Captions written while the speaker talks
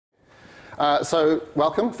So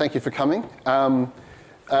welcome, thank you for coming.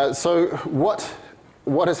 So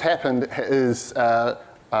what has happened is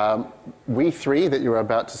we three that you're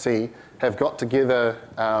about to see have got together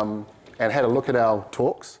and had a look at our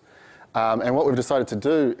talks. And what we've decided to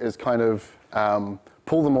do is kind of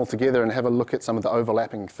pull them all together and have a look at some of the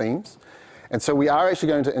overlapping themes. And so we are actually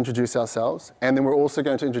going to introduce ourselves, and then we're also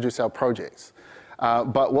going to introduce our projects.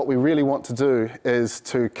 But what we really want to do is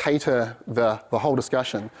to cater the whole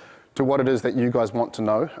discussion to what it is that you guys want to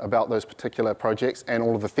know about those particular projects and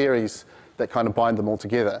all of the theories that kind of bind them all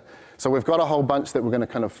together. So we've got a whole bunch that we're going to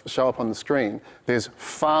kind of show up on the screen. There's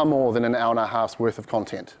far more than an hour and a half's worth of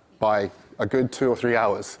content by a good 2 or 3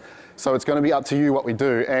 hours. So it's going to be up to you what we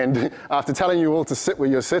do. And after telling you all to sit where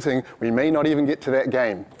you're sitting, we may not even get to that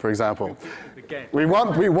game, for example. We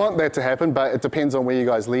want that to happen, but it depends on where you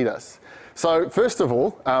guys lead us. So first of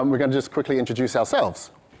all, we're going to just quickly introduce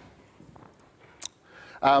ourselves.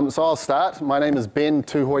 So I'll start. My name is Ben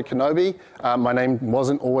Tuhoi Kenobi. My name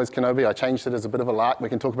wasn't always Kenobi. I changed it as a bit of a lark. We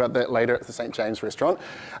can talk about that later at the St. James restaurant.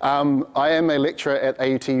 I am a lecturer at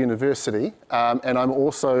AUT University, and I'm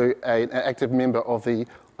also an active member of the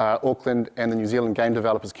Auckland and the New Zealand game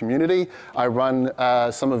developers community. I run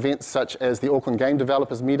some events such as the Auckland Game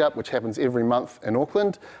Developers Meetup, which happens every month in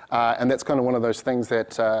Auckland. And that's kind of one of those things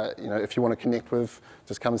that, you know, if you want to connect with,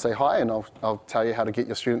 just come and say hi, and I'll tell you how to get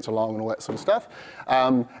your students along and all that sort of stuff.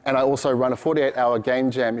 And I also run a 48-hour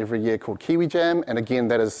game jam every year called Kiwi Jam, and again,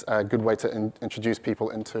 that is a good way to introduce people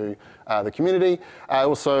into the community. I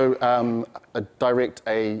also direct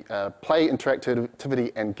a play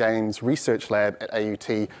interactivity and games research lab at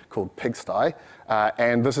AUT called Pigsty,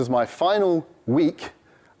 and this is my final week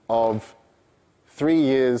of 3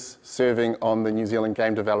 years serving on the New Zealand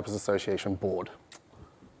Game Developers Association board.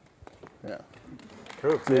 Yeah.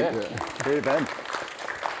 Cool. Yeah. Very bad.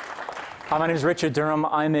 Hi, my name is Richard Durham.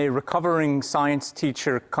 I'm a recovering science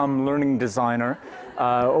teacher come learning designer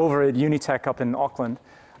over at Unitech up in Auckland,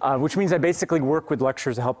 which means I basically work with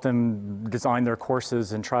lecturers to help them design their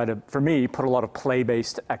courses and try to, for me, put a lot of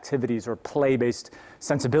play-based activities or play-based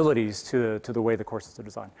sensibilities to the way the courses are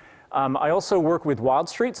designed. I also work with Wild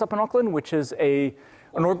Streets up in Auckland, which is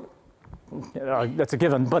that's a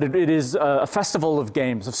given, but it is a festival of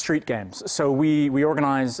games, of street games. So we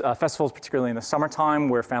organize festivals, particularly in the summertime,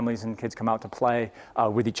 where families and kids come out to play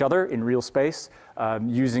with each other in real space,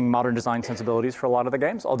 using modern design sensibilities for a lot of the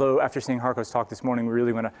games. Although after seeing Harko's talk this morning, we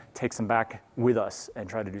really want to take some back with us and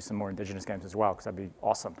try to do some more indigenous games as well, because that'd be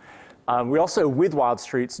awesome. We also, with Wild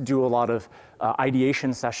Streets, do a lot of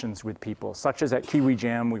ideation sessions with people, such as at Kiwi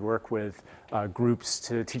Jam, we work with groups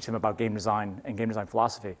to teach them about game design and game design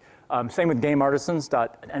philosophy. Same with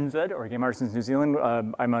GameArtisans.NZ, or Game Artisans New Zealand.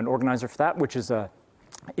 I'm an organizer for that, which is,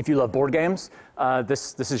 if you love board games,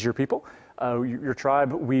 this is your people, your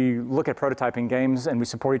tribe. We look at prototyping games, and we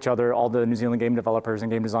support each other, all the New Zealand game developers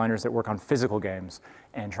and game designers that work on physical games,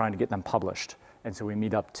 and trying to get them published. And so we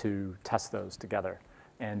meet up to test those together.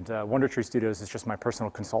 And Wonder Tree Studios is just my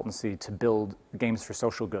personal consultancy to build games for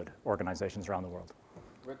social good organizations around the world.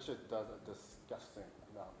 Richard does a disgusting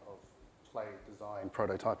amount of play design,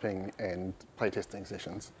 prototyping, and playtesting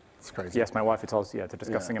sessions. It's crazy. Yes, my wife tells it's a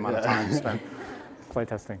disgusting amount of time spent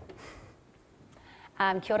playtesting.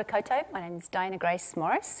 Kia ora koutou. My name is Diana Grace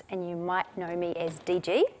Morris, and you might know me as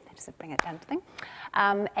DG. Just bring it down to thing.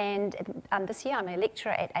 This year I'm a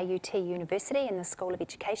lecturer at AUT University in the School of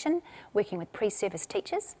Education, working with pre-service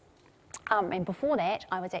teachers. And before that,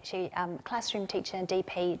 I was actually a classroom teacher and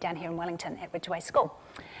DP down here in Wellington at Ridgeway School.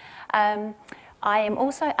 I am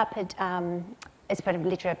also up at, as part of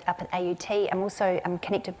lecturer up at AUT, I'm also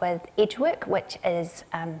connected with Edgework, which is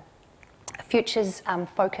a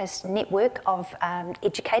futures-focused network of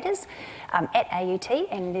educators at AUT,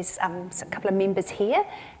 and there's a couple of members here.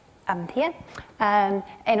 And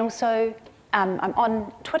also I'm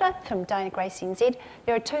on Twitter from Diana Grace NZ.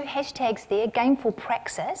 There are 2 hashtags there, Gameful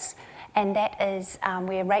Praxis, and that is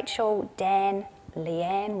where Rachel, Dan,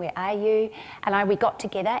 Leanne, where are you? And we got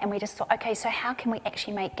together and we just thought, okay, so how can we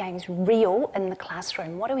actually make games real in the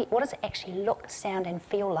classroom? What does it actually look, sound, and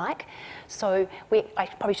feel like? So I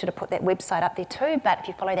probably should have put that website up there too, but if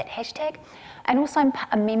you follow that hashtag. And also I'm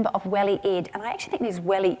a member of Welly Ed, and I actually think there's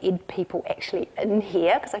Welly Ed people actually in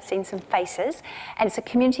here, because I've seen some faces. And it's a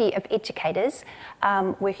community of educators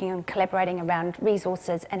working on collaborating around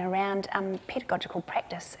resources and around pedagogical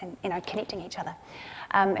practice and connecting each other.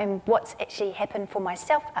 And what's actually happened for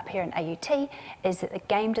myself up here in AUT is that the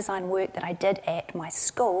game design work that I did at my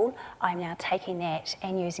school, I'm now taking that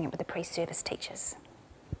and using it with the pre-service teachers.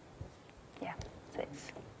 Yeah, so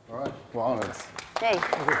it's... All right, well, Hey,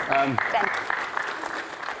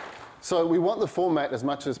 So we want the format as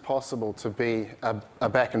much as possible to be a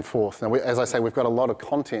back and forth. Now, as I say, we've got a lot of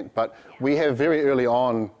content, but we have very early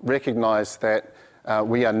on recognized that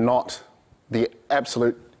we are not the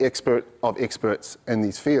absolute expert of experts in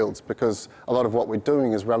these fields, because a lot of what we're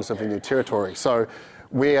doing is relatively new territory. So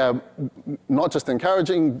we are not just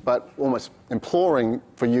encouraging, but almost imploring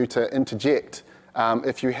for you to interject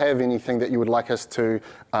if you have anything that you would like us to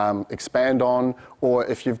expand on, or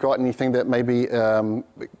if you've got anything that maybe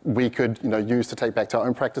we could use to take back to our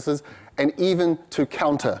own practices, and even to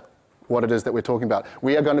counter what it is that we're talking about.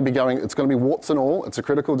 We are going to be it's going to be warts and all. It's a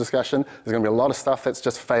critical discussion. There's going to be a lot of stuff that's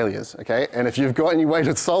just failures, okay? And if you've got any way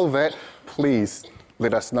to solve that, please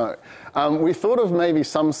let us know. We thought of maybe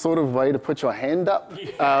some sort of way to put your hand up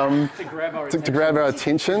to grab our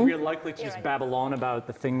attention. We're likely to just babble on about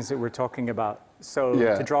the things that we're talking about. So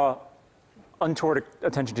to draw untoward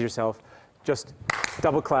attention to yourself, just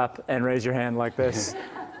double clap and raise your hand like this.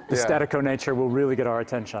 The statico nature will really get our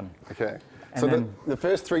attention. Okay. So the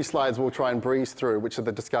first 3 slides we'll try and breeze through, which are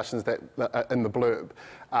the discussions that are in the blurb.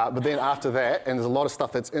 But then after that, and there's a lot of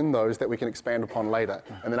stuff that's in those that we can expand upon later.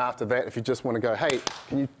 And then after that, if you just want to go, hey,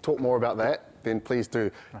 can you talk more about that? Then please do.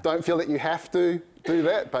 Don't feel that you have to do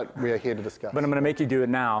that, but we are here to discuss. But I'm going to make you do it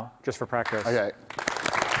now, just for practice. Okay.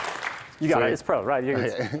 You got it. It's pro, right?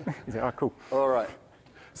 Oh, cool. All right.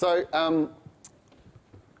 So,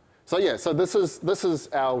 so this is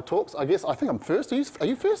our talks. I think I'm first. Are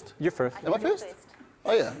you first? You're first. Am I first?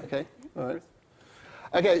 Oh yeah. Okay. All right.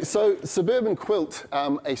 Okay. So Suburban Quilt,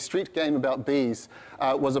 a street game about bees,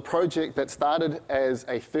 was a project that started as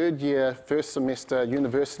a third-year, first semester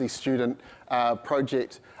university student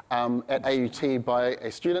project at AUT by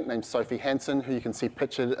a student named Sophie Hansen, who you can see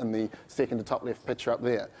pictured in the second to top left picture up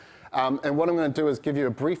there. And what I'm going to do is give you a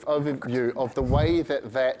brief overview of the way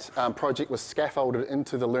that that project was scaffolded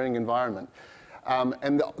into the learning environment.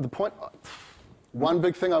 And the point, one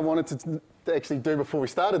big thing I wanted to actually do before we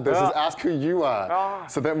started this is ask who you are,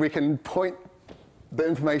 so that we can point the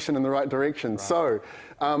information in the right direction. Right. So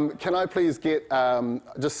can I please get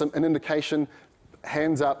just an indication,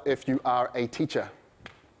 hands up if you are a teacher?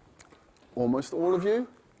 Almost all of you?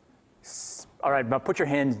 All right, now put your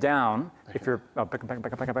hands down if you're, back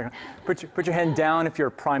up. Put your hand down if you're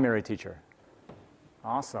a primary teacher.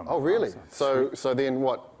 Awesome. Oh, really? Awesome. So then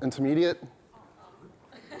what, intermediate?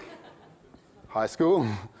 High school?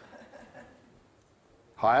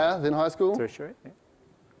 Higher than high school? Tertiary. Yeah.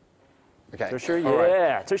 Okay. Tertiary,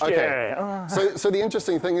 tertiary. Okay. So the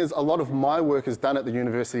interesting thing is a lot of my work is done at the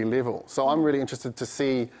university level. So I'm really interested to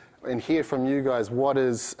see and hear from you guys what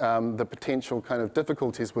is the potential kind of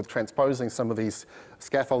difficulties with transposing some of these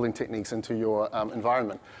scaffolding techniques into your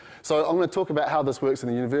environment. So I'm going to talk about how this works in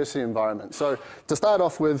the university environment. So to start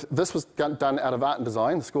off with, this was done out of Art and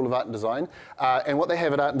Design, the School of Art and Design. And what they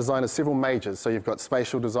have at Art and Design is several majors. So you've got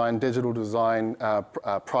spatial design, digital design,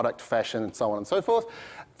 product, fashion, and so on and so forth.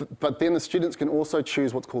 But then the students can also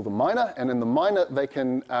choose what's called the minor, and in the minor they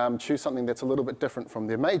can choose something that's a little bit different from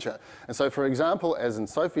their major. And so, for example, as in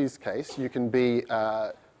Sophie's case, you can be,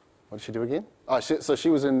 what did she do again? So she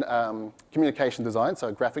was in communication design, so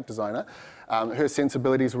a graphic designer. Her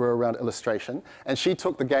sensibilities were around illustration, and she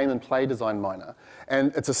took the game and play design minor.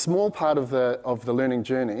 And it's a small part of the learning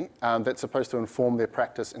journey that's supposed to inform their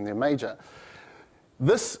practice in their major.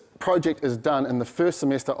 This project is done in the first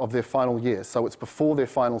semester of their final year, so it's before their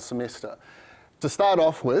final semester. To start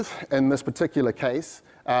off with, in this particular case,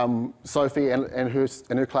 Sophie and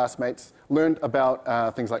her classmates learned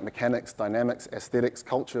about things like mechanics, dynamics, aesthetics,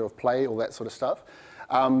 culture of play, all that sort of stuff.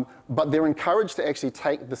 But they're encouraged to actually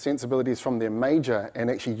take the sensibilities from their major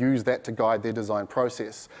and actually use that to guide their design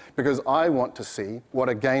process. Because I want to see what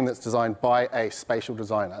a game that's designed by a spatial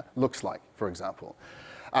designer looks like, for example.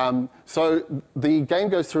 So the game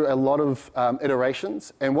goes through a lot of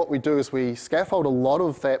iterations, and what we do is we scaffold a lot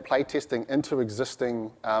of that playtesting into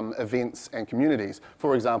existing events and communities.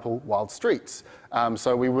 For example, Wild Streets.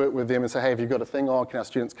 So we work with them and say, hey, have you got a thing on? Can our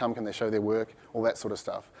students come? Can they show their work? All that sort of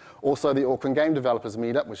stuff. Also, the Auckland Game Developers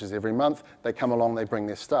Meetup, which is every month. They come along, they bring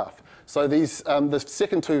their stuff. So these, the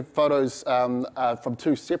second 2 photos are from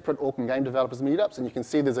 2 separate Auckland Game Developers Meetups, and you can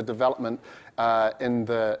see there's a development in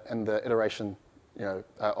the iteration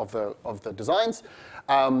of the designs.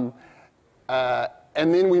 And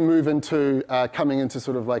then we move into coming into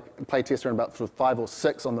sort of like playtest around about sort of 5 or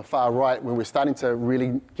 6 on the far right, where we're starting to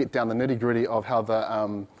really get down the nitty-gritty of how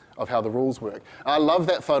the rules work. I love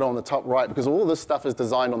that photo on the top right because all this stuff is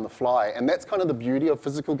designed on the fly, and that's kind of the beauty of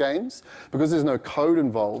physical games because there's no code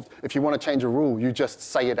involved. If you want to change a rule, you just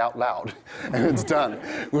say it out loud, and it's done,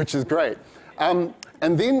 which is great. And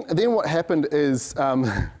then what happened is.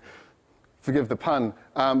 forgive the pun,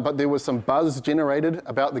 but there was some buzz generated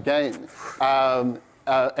about the game.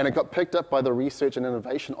 And it got picked up by the Research and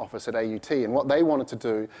Innovation Office at AUT. And what they wanted to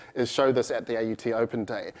do is show this at the AUT Open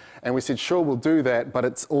Day. And we said, sure, we'll do that, but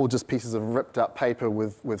it's all just pieces of ripped up paper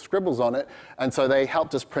with scribbles on it. And so they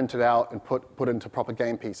helped us print it out and put it into proper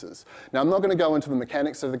game pieces. Now, I'm not going to go into the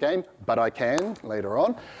mechanics of the game, but I can later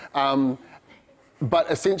on.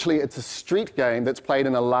 But essentially, it's a street game that's played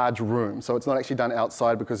in a large room. So it's not actually done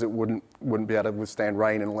outside because it wouldn't be able to withstand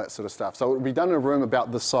rain and all that sort of stuff. So it would be done in a room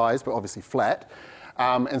about this size, but obviously flat.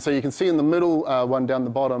 And so you can see in the middle one down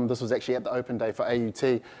the bottom, this was actually at the open day for AUT.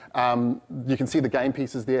 You can see the game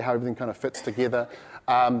pieces there, how everything kind of fits together.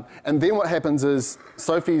 And then what happens is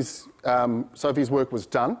Sophie's work was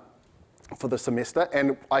done for the semester,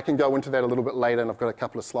 and I can go into that a little bit later, and I've got a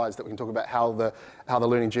couple of slides that we can talk about how the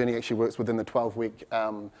learning journey actually works within the 12-week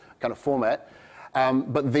kind of format.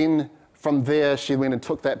 But then from there, she went and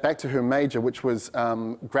took that back to her major, which was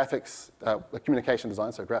communication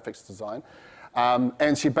design, so graphics design.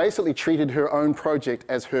 And she basically treated her own project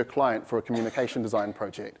as her client for a communication design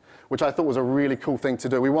project, which I thought was a really cool thing to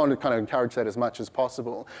do. We wanted to kind of encourage that as much as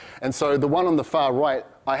possible. And so the one on the far right,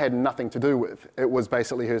 I had nothing to do with. It was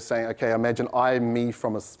basically her saying, okay, imagine me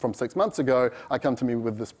from 6 months ago, I come to me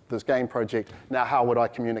with this game project. Now how would I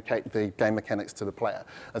communicate the game mechanics to the player?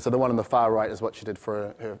 And so the one on the far right is what she did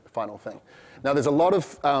for her final thing. Now there's a lot of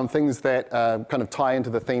things that kind of tie into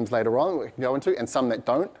the themes later on we can go into, and some that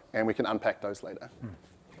don't, and we can unpack those later. I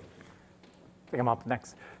think I'm up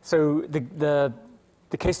next. So the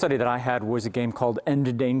case study that I had was a game called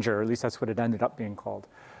End Danger, or at least that's what it ended up being called.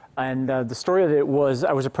 And the story of it was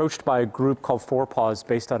I was approached by a group called Four Paws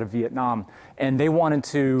based out of Vietnam, and they wanted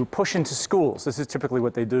to push into schools. This is typically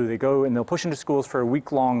what they do. They go and they'll push into schools for a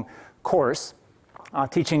week-long course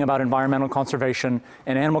teaching about environmental conservation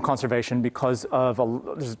and animal conservation because of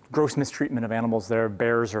there's gross mistreatment of animals there.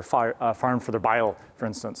 Bears are farmed for their bile, for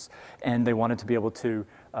instance, and they wanted to be able to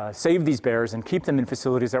save these bears and keep them in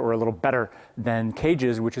facilities that were a little better than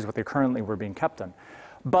cages, which is what they currently were being kept in.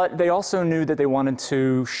 But they also knew that they wanted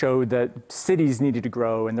to show that cities needed to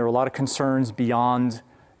grow, and there were a lot of concerns beyond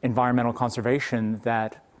environmental conservation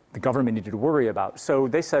that the government needed to worry about. So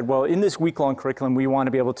they said, well, in this week-long curriculum, we want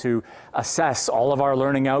to be able to assess all of our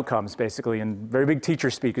learning outcomes, basically, and very big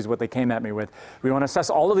teacher speak is what they came at me with. We want to assess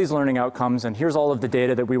all of these learning outcomes, and here's all of the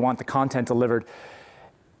data that we want the content delivered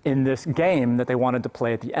in this game that they wanted to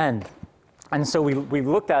play at the end. And so we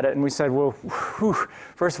looked at it and we said, well,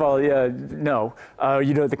 first of all, no,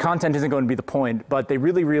 the content isn't going to be the point, but they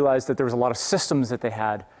really realized that there was a lot of systems that they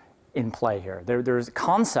had in play here. There's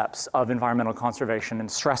concepts of environmental conservation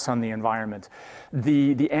and stress on the environment.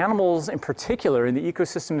 The animals in particular, and the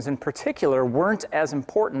ecosystems in particular, weren't as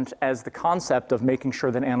important as the concept of making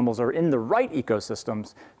sure that animals are in the right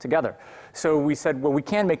ecosystems together. So we said, well, we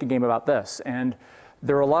can make a game about this. And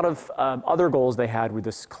there are a lot of other goals they had with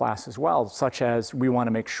this class as well, such as we want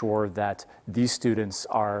to make sure that these students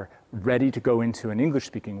are ready to go into an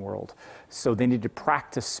English-speaking world. So they need to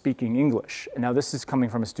practice speaking English. And now this is coming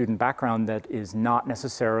from a student background that is not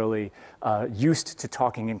necessarily used to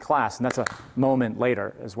talking in class, and that's a moment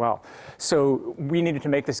later as well. So we needed to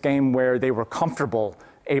make this game where they were comfortable,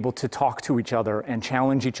 able to talk to each other and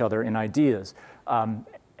challenge each other in ideas,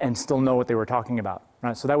 and still know what they were talking about.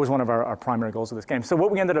 Right, so that was one of our primary goals of this game. So what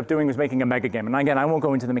we ended up doing was making a mega game. And again, I won't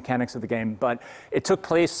go into the mechanics of the game, but it took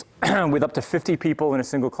place with up to 50 people in a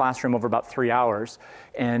single classroom over about 3 hours.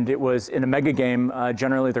 And it was in a mega game,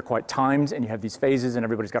 generally they're quite timed, and you have these phases, and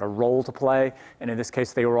everybody's got a role to play. And in this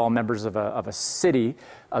case, they were all members of a city.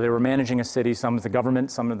 They were managing a city. Some is the government,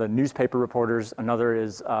 some of the newspaper reporters, another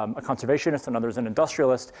is a conservationist, another is an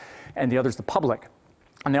industrialist, and the other is the public.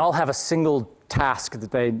 And they all have a single task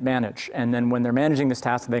that they manage. And then when they're managing this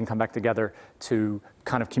task, they can come back together to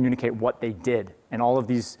kind of communicate what they did. And all of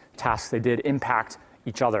these tasks they did impact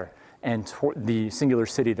each other and the singular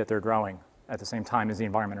city that they're growing at the same time as the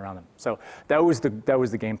environment around them. So that was the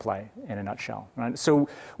gameplay in a nutshell. Right? So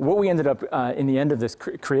what we ended up in the end of this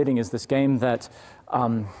creating is this game that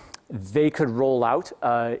they could roll out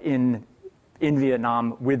in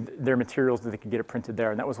Vietnam with their materials that they could get it printed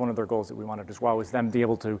there. And that was one of their goals that we wanted as well, was them to be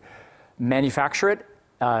able to manufacture it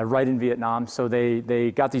right in Vietnam. So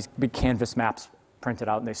they got these big canvas maps printed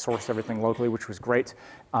out and they sourced everything locally, which was great.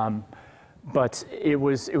 But it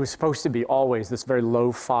was supposed to be always this very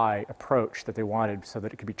lo-fi approach that they wanted so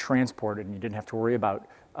that it could be transported and you didn't have to worry about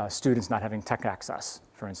students not having tech access,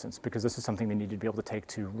 for instance, because this is something they needed to be able to take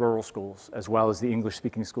to rural schools as well as the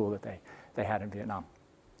English-speaking school that they had in Vietnam.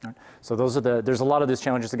 Right. So there's a lot of these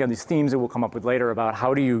challenges, again, these themes that we'll come up with later about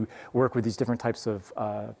how do you work with these different types of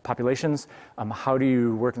populations, how do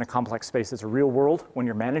you work in a complex space that's a real world when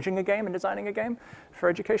you're managing a game and designing a game for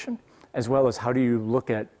education, as well as how do you look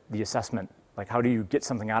at the assessment, like how do you get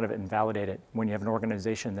something out of it and validate it when you have an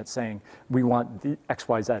organization that's saying, we want the X,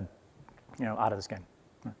 Y, Z, out of this game.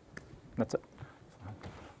 Right. That's it.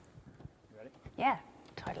 You ready? Yeah,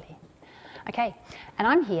 totally. Okay, and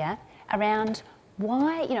I'm here around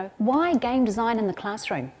why game design in the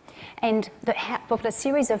classroom? And we've got a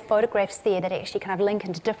series of photographs there that actually kind of link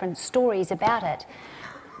into different stories about it.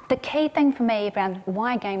 The key thing for me around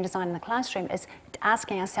why game design in the classroom is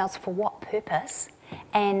asking ourselves for what purpose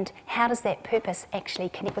and how does that purpose actually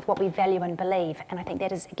connect with what we value and believe. And I think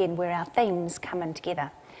that is, again, where our themes come in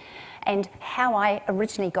together. And how I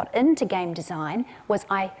originally got into game design was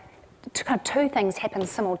two things happened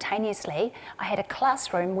simultaneously. I had a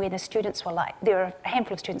classroom where the students were there were a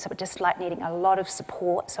handful of students that were just needing a lot of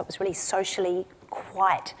support, so it was really socially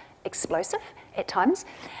quite explosive at times.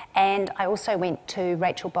 And I also went to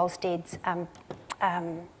Rachel Bolsted's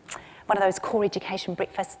one of those core education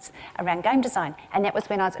breakfasts around game design, and that was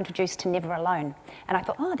when I was introduced to Never Alone. And I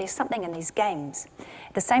thought, oh, there's something in these games.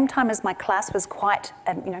 At the same time as my class was quite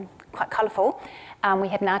colourful, we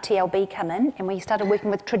had an RTLB come in, and we started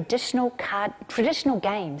working with traditional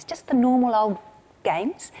games, just the normal old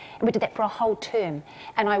games, and we did that for a whole term.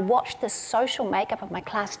 And I watched the social makeup of my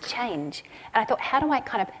class change, and I thought, how do I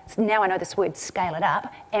now I know this word, scale it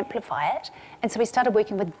up, amplify it, and so we started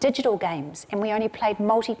working with digital games, and we only played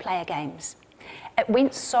multiplayer games. It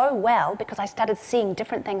went so well because I started seeing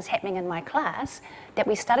different things happening in my class that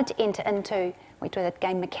we started to enter into, we do the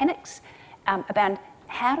game mechanics, about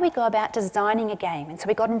how do we go about designing a game. And so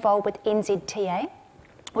we got involved with NZTA,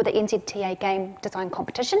 or the NZCER Game Design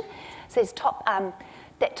Competition. So there's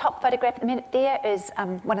that top photograph at the minute there is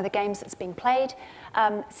one of the games that's being played.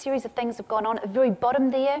 A series of things have gone on. At the very bottom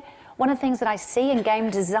there, one of the things that I see in game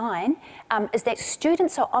design is that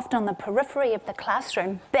students are often on the periphery of the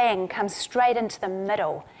classroom, bang, come straight into the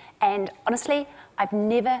middle. And honestly, I've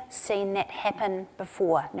never seen that happen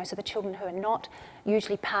before. So the children who are not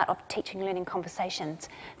usually part of teaching learning conversations.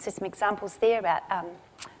 So some examples there about,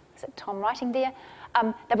 is it Tom writing there?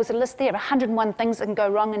 There was a list there of 101 things that can go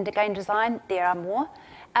wrong in game design. There are more.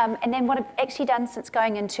 And then what I've actually done since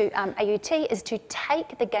going into AUT is to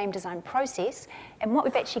take the game design process, and what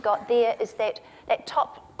we've actually got there is that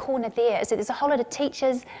top corner there is that there's a whole lot of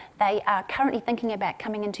teachers. They are currently thinking about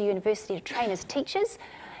coming into university to train as teachers,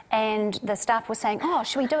 and the staff were saying, oh,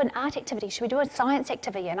 should we do an art activity? Should we do a science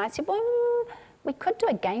activity? And I said, well, we could do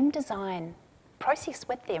a game design process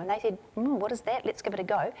with them. And they said, what is that? Let's give it a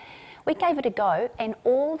go. We gave it a go, and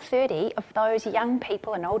all 30 of those young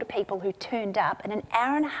people and older people who turned up in an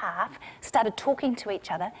hour and a half started talking to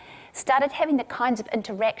each other, started having the kinds of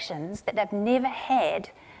interactions that they've never had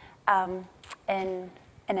in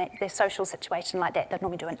their social situation like that. They'd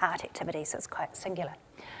normally do an art activity, so it's quite singular.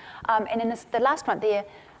 And then the last one there,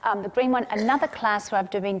 the green one, another class where I've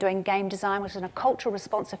been doing game design, which is in a cultural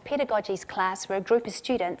responsive pedagogies class where a group of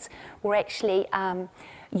students were actually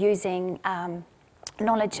using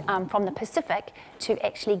knowledge from the Pacific to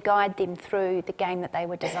actually guide them through the game that they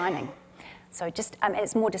were designing. So just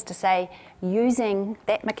it's more just to say using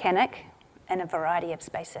that mechanic in a variety of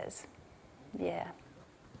spaces. Yeah.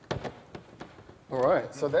 All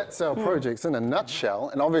right, so that's our projects in a nutshell,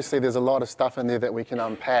 and obviously there's a lot of stuff in there that we can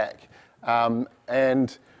unpack.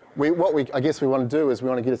 And what I guess we want to do is we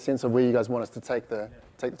want to get a sense of where you guys want us to take the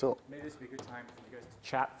talk. Maybe this would be a good time for you guys to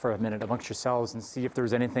chat for a minute amongst yourselves and see if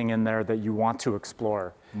there's anything in there that you want to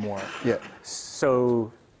explore more. Yeah.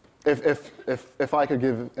 So, if I could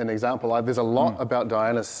give an example, there's a lot about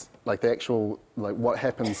Diana's, like the actual, like what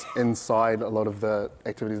happens inside a lot of the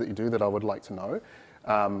activities that you do that I would like to know.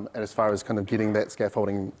 And as far as kind of getting that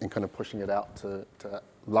scaffolding and kind of pushing it out to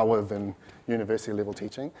lower than university level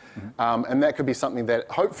teaching. And that could be something that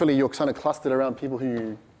hopefully you're kind of clustered around people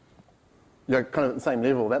who you're kind of at the same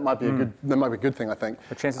level. That might be a good thing, I think.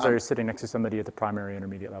 The chances are you're sitting next to somebody at the primary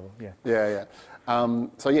intermediate level. Yeah.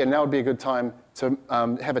 So now would be a good time to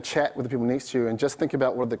have a chat with the people next to you and just think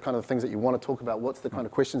about what are the kind of things that you want to talk about, what's the kind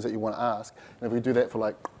of questions that you want to ask. And if we do that for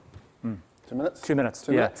like 2 minutes? 2 minutes,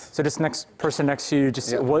 So just next person next to you,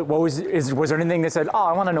 just was there anything that said, oh,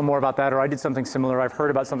 I want to know more about that, or I did something similar, I've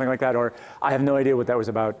heard about something like that, or I have no idea what that was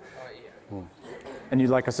about, and you'd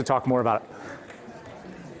like us to talk more about it?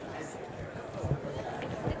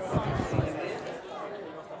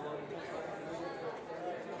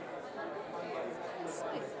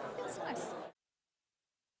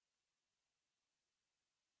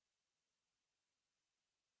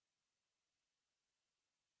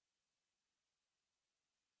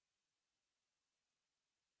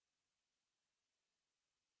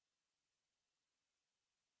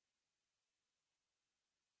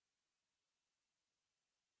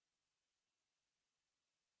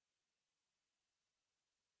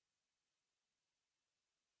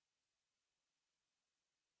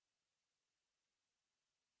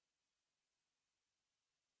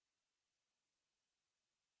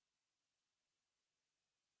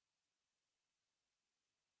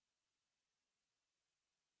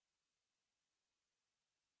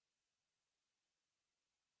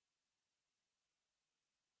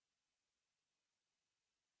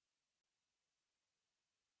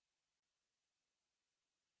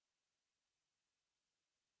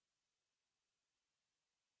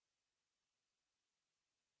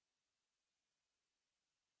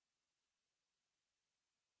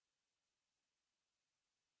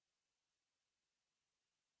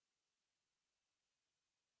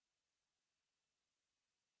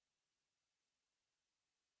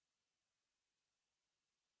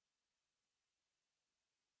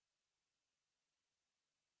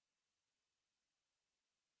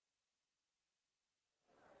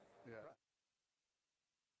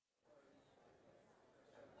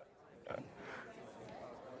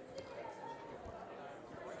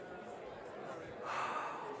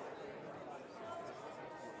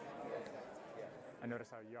 I notice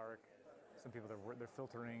how Yarrick, some people they're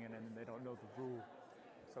filtering and then they don't know the rule,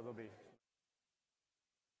 so they'll be.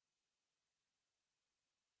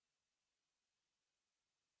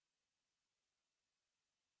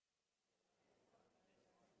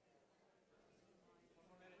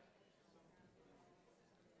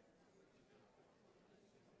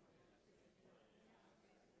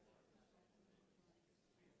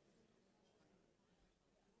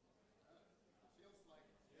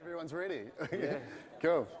 Everyone's ready. Yeah.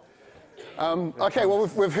 Cool. Okay, well,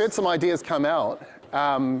 we've heard some ideas come out,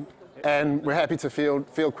 and we're happy to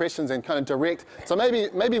field questions and kind of direct. So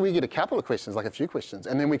maybe we get a couple of questions, like a few questions,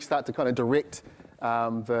 and then we start to kind of direct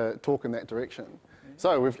the talk in that direction.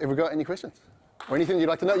 So, have we got any questions? Or anything you'd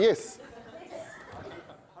like to know? Yes?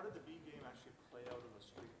 How did the B game actually play out in the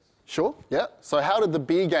streets? Sure, yeah. So how did the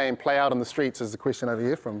B game play out on the streets is the question over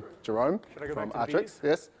here from Jerome, Should I go from back to the Artrix.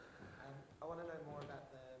 Yes? I want to know more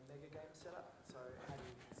about the mega game setup. So how do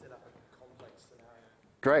you set up a complex scenario?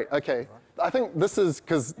 Great, okay. I think this is,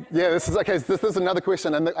 because, yeah, this is another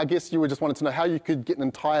question, and I guess you were just wanted to know how you could get an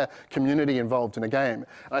entire community involved in a game.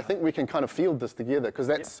 And I think we can kind of field this together, because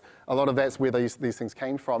that's, a lot of that's where these things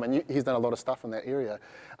came from, and he's done a lot of stuff in that area.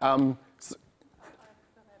 I have a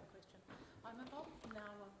question. I'm involved now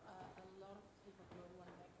with a lot of people who want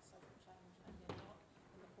to make social change and they're not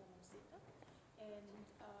in the formal sector. And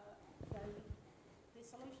their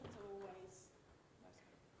solutions are always, most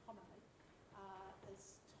commonly,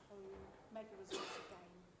 is to make a resource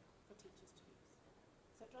game for teachers to use.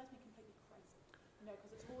 So it drives me completely crazy,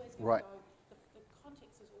 because it's always going to go, the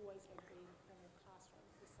context is always going to be in the classroom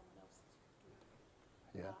with someone else's group.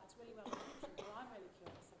 Yeah. It's really well mentioned, but I'm really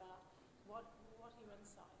curious about what are your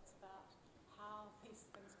insights about how these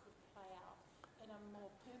things could play out in a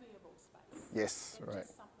more permeable space. Yes, than right.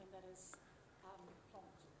 just something that is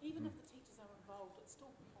plonked. Even if the teachers are involved, it's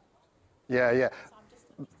still plonked. Yeah, yeah. So I'm just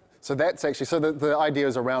interested. So that's actually, so the idea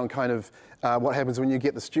is around kind of what happens when you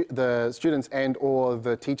get the students and or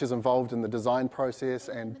the teachers involved in the design process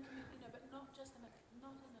and... But not just in a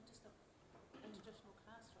traditional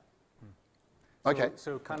classroom. Okay.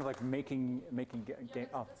 So kind of like making game.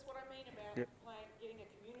 Oh. That's what I mean about getting a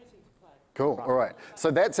community to play. Cool, all right.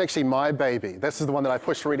 So that's actually my baby. This is the one that I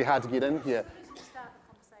pushed really hard to get in here. As soon as you start the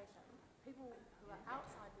conversation, people who are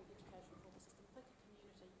outside the education formal system think a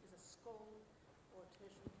community is a school or a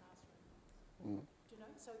tertiary classroom. Do you know?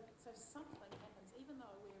 So something happens, even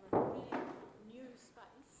though we're in a really new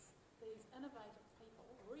space, these innovative people,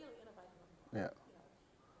 really innovative, Yeah.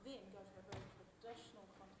 then go to a very traditional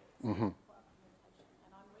context for implementation.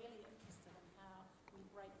 And I'm really interested in how we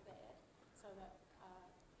break that so that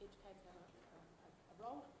educators have a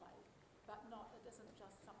role to play, but it isn't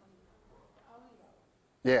just something only role.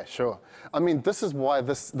 Yeah, sure. I mean, this is why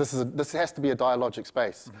this has to be a dialogic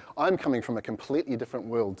space. I'm coming from a completely different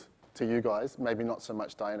world to you guys, maybe not so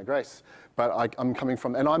much Diana Grace, but I'm coming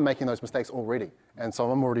from, and I'm making those mistakes already, and so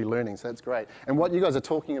I'm already learning, so that's great. And what you guys are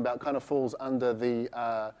talking about kind of falls under the...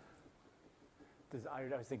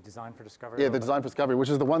 I think design for discovery. Yeah, the design for discovery, which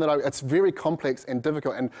is the one that it's very complex and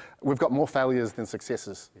difficult, and we've got more failures than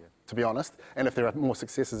successes, to be honest. And if there are more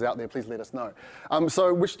successes out there, please let us know.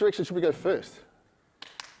 So which direction should we go first?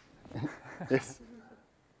 Yes? This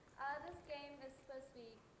game is supposed to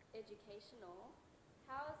be educational.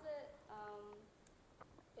 How is it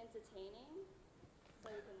entertaining, so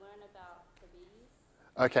you can learn about the bees?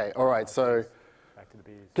 Okay, all right, so Back to the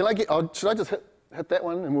bees. can I get, should I just hit that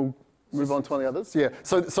one and we'll move on to one of the others? Yeah,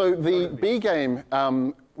 so the B game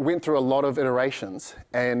went through a lot of iterations,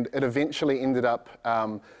 and it eventually ended up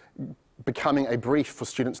becoming a brief for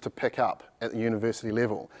students to pick up at the university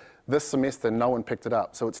level. This semester, no one picked it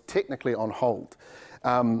up, so it's technically on hold.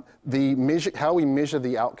 How we measure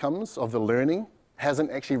the outcomes of the learning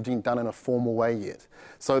hasn't actually been done in a formal way yet.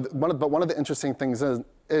 So one of the interesting things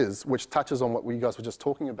is, which touches on what you guys were just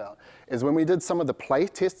talking about, is when we did some of the play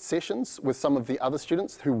test sessions with some of the other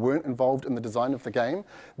students who weren't involved in the design of the game,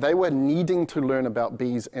 they were needing to learn about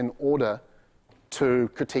bees in order to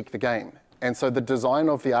critique the game. And so the design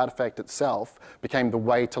of the artifact itself became the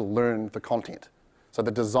way to learn the content. So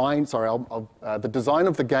the design, the design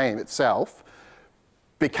of the game itself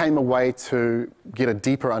became a way to get a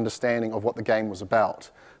deeper understanding of what the game was about.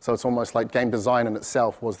 So it's almost like game design in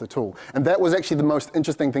itself was the tool. And that was actually the most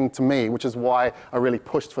interesting thing to me, which is why I really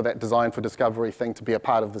pushed for that design for discovery thing to be a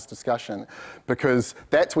part of this discussion. Because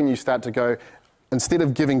that's when you start to go, instead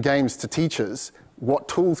of giving games to teachers, what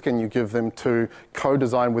tools can you give them to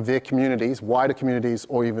co-design with their communities, wider communities,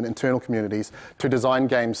 or even internal communities, to design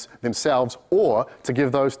games themselves, or to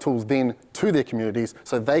give those tools then to their communities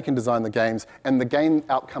so they can design the games, and the game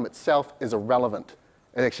outcome itself is irrelevant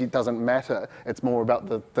It actually doesn't matter. It's more about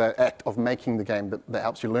the act of making the game that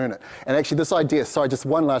helps you learn it. And actually this idea, sorry, just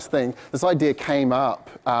one last thing, this idea came up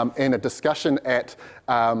in a discussion at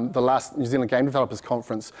the last New Zealand Game Developers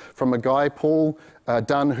Conference from a guy, Paul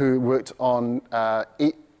Dunn, who worked on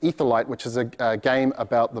Etherlight, which is a game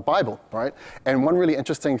about the Bible, right? And one really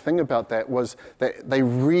interesting thing about that was that they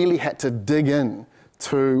really had to dig in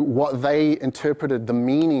to what they interpreted the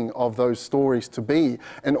meaning of those stories to be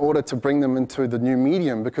in order to bring them into the new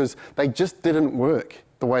medium, because they just didn't work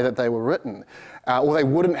the way that they were written. Or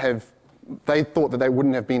they thought that they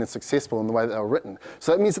wouldn't have been as successful in the way that they were written.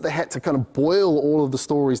 So that means that they had to kind of boil all of the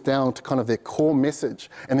stories down to kind of their core message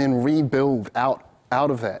and then rebuild out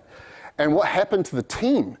of that. And what happened to the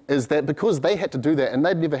team is that because they had to do that, and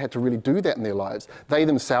they'd never had to really do that in their lives, they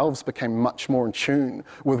themselves became much more in tune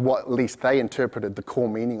with what at least they interpreted the core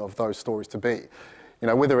meaning of those stories to be. You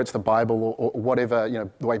know, whether it's the Bible or whatever, you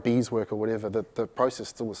know, the way bees work or whatever, the process is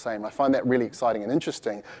still the same. I find that really exciting and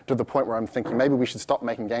interesting to the point where I'm thinking maybe we should stop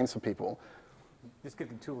making games for people. Just give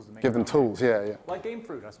them tools to make Give them tools, yeah. Like Game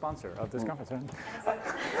Fruit, a sponsor of this conference.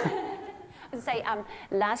 I was going to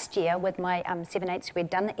say, last year with my 7/8s, we'd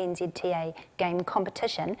done the NZTA game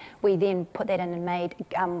competition. We then put that in and made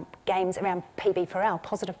games around PB4L,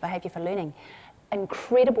 positive behaviour for learning.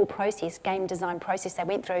 Incredible process, game design process they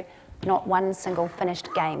went through, not one single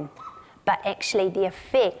finished game. But actually the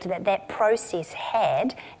effect that process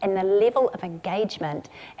had and the level of engagement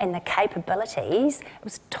and the capabilities, it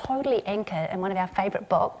was totally anchored in one of our favourite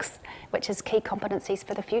books, which is Key Competencies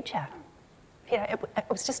for the Future. You know, it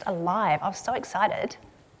was just alive. I was so excited.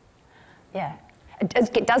 Yeah.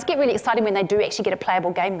 It does get really exciting when they do actually get a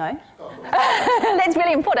playable game, though. That's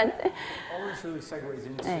really important. All this really segues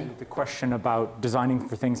into the question about designing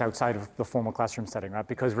for things outside of the formal classroom setting, right?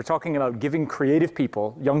 Because we're talking about giving creative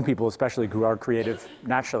people, young people especially who are creative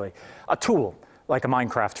naturally, a tool, like a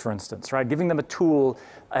Minecraft, for instance, right? Giving them a tool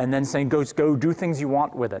and then saying, go do things you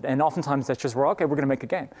want with it. And oftentimes that's just, okay, we're gonna make a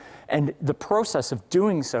game. And the process of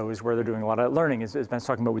doing so is where they're doing a lot of learning, as Ben's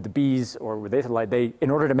talking about with the bees or with Etherlight. In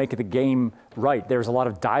order to make the game right, there's a lot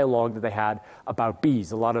of dialogue that they had about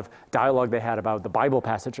bees, a lot of dialogue they had about the Bible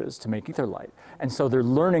passages to make Etherlight. And so they're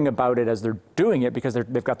learning about it as they're doing it because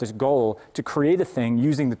they've got this goal to create a thing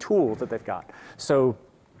using the tool that they've got. So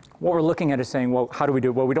what we're looking at is saying, well, how do we do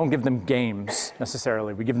it? Well, we don't give them games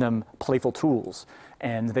necessarily. We give them playful tools,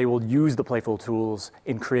 and they will use the playful tools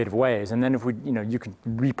in creative ways. And then if you can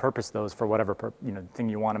repurpose those for whatever thing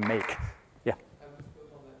you want to make. Yeah.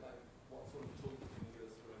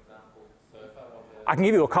 I can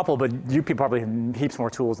give you a couple, but you people probably have heaps more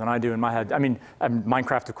tools than I do in my head. I mean,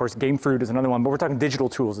 Minecraft, of course, Game Fruit is another one, but we're talking digital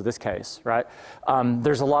tools in this case, right?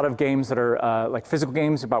 There's a lot of games that are like physical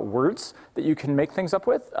games about words that you can make things up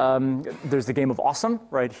with. There's the game of Awesome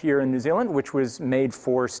right here in New Zealand, which was made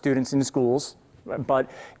for students in schools, but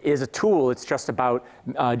is a tool. It's just about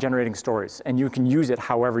generating stories, and you can use it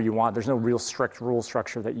however you want. There's no real strict rule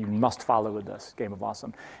structure that you must follow with this game of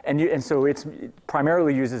Awesome. And so it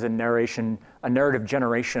primarily uses a narrative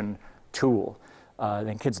generation tool.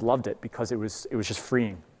 And kids loved it because it was just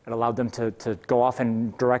freeing. It allowed them to go off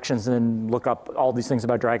in directions and look up all these things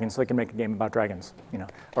about dragons, so they can make a game about dragons,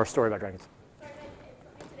 or a story about dragons. Sorry, it's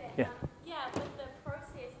something today. Yeah. Yeah, with the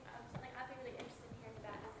process, something I'd be really interested in hearing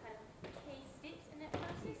about is kind of key steps in that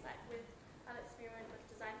process. Like I've experimented with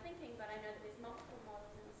design thinking, but I know that there's multiple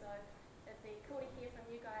models, and so it'd be cool to hear from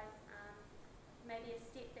you guys maybe a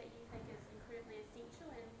step that you think is incredibly essential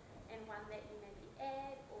and one that you maybe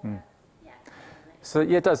add or So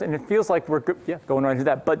yeah, it does, and it feels like we're going right into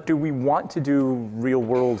that. But do we want to do real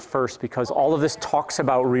world first? Because all of this talks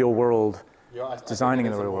about real world. Designing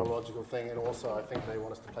in the real world. It's a more logical thing, and also I think they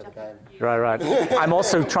want us to play the game. Right. I'm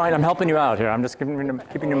also I'm helping you out here. I'm just keeping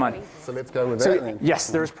you in mind. So let's go with that then. Yes,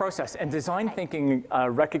 there's process. And design thinking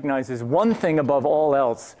recognizes one thing above all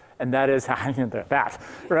else, and that is that.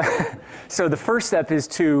 Right? So the first step is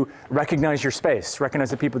to recognize your space,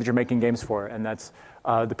 recognize the people that you're making games for, and that's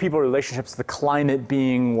the people relationships, the climate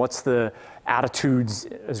being, what's the attitudes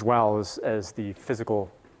as well as the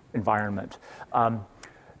physical environment.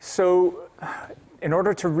 So in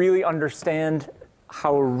order to really understand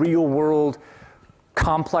how a real world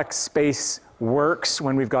complex space works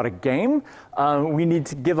when we've got a game, we need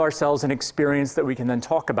to give ourselves an experience that we can then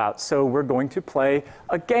talk about. So we're going to play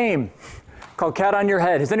a game called Cat on Your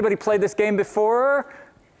Head. Has anybody played this game before?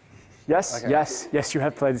 Yes, okay. Yes, you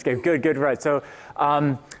have played this game. Good, right. So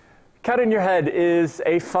Cat on Your Head is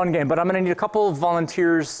a fun game, but I'm gonna need a couple of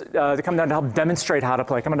volunteers to come down to help demonstrate how to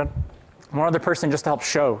play. Come on down. One other person just to help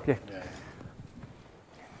show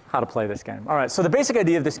how to play this game. All right, so the basic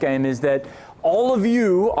idea of this game is that all of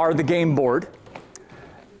you are the game board,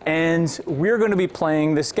 And we're going to be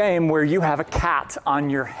playing this game where you have a cat on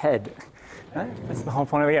your head. Right? That's the whole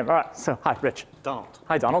point of the game. All right, so hi, Rich. Donald.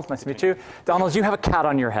 Hi, Donald. Nice to meet you. Donald, you have a cat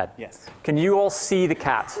on your head. Yes. Can you all see the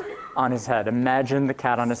cat on his head? Imagine the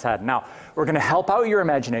cat on his head. Now, we're going to help out your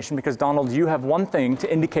imagination because, Donald, you have one thing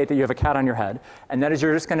to indicate that you have a cat on your head, and that is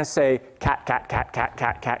you're just going to say cat, cat, cat, cat,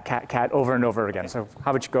 cat, cat, cat, cat over and over again. So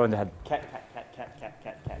how about you go in the head? Cat, cat, cat, cat, cat,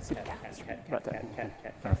 cat, cat, cat, cat, cat, Right there. cat, cat,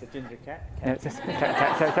 cat, cat. It's a ginger cat. Yeah, just cat,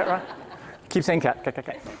 cat, cat, cat, right? Keep saying cat, cat, cat,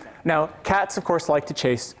 cat. Now, cats, of course, like to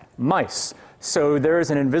chase mice. So there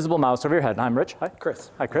is an invisible mouse over your head. I'm Rich. Hi.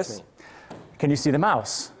 Chris. Hi, Chris. Can you see the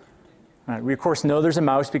mouse? All right, we, of course, know there's a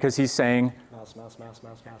mouse because he's saying... Mouse, mouse, mouse,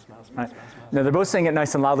 mouse, mouse, mouse, Right. mouse, mouse, mouse. Now, they're both saying it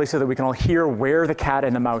nice and loudly so that we can all hear where the cat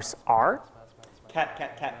and the mouse are. Cat,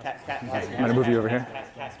 cat, cat, cat, cat, cat. I'm going to move you over here.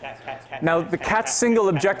 Cat, cat, cat, cat, cat. Now, the cat's single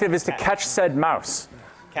objective is to catch said mouse,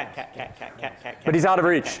 Cat, cat, cat, cat, cat, cat, but he's out of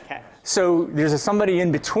reach. So there's somebody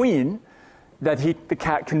in between that the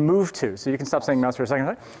cat can move to. So you can stop saying mouse for a second.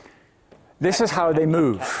 Right? This is how they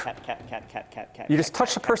move. Cat, cat, cat, cat, cat, cat. You just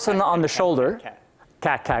touch the person on the shoulder.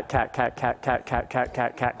 Cat, cat, cat, cat, cat, cat, cat, cat, cat,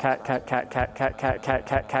 cat, cat, cat, cat, cat, cat, cat, cat,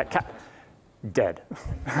 cat, cat, cat. Dead.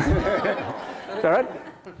 All right?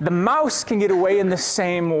 The mouse can get away in the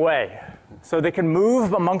same way. So they can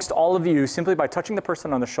move amongst all of you simply by touching the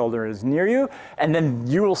person on the shoulder who is near you, and then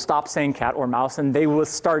you will stop saying cat or mouse, and they will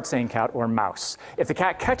start saying cat or mouse. If the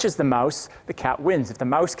cat catches the mouse, the cat wins. If the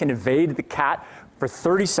mouse can evade the cat for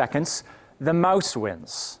 30 seconds, the mouse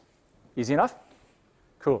wins. Easy enough?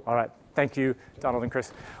 Cool. All right. Thank you, Donald and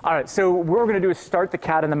Chris. All right, so what we're going to do is start the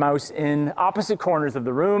cat and the mouse in opposite corners of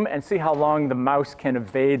the room and see how long the mouse can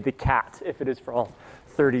evade the cat, if it is for all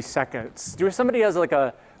 30 seconds. Do somebody has like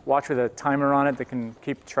a watch with a timer on it that can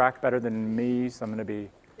keep track better than me? So I'm going to be...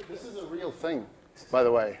 This is a real thing, by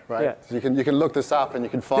the way, right? Yeah. So you can look this up and you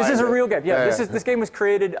can find This is a it. real game. Yeah, Yeah. this game was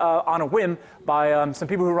created on a whim by some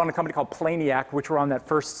people who run a company called Planiac, which were on that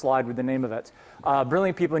first slide with the name of it.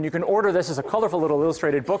 Brilliant people, and you can order this as a colorful little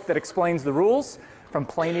illustrated book that explains the rules from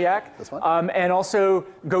Planiac, and also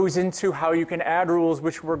goes into how you can add rules,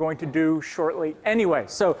 which we're going to do shortly anyway.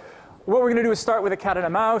 So what we're going to do is start with a cat and a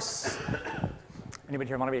mouse. Anybody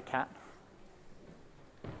here want to be a cat?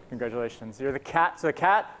 Congratulations. You're the cat. So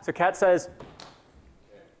cat says,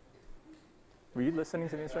 were you listening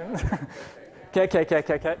to the instructions?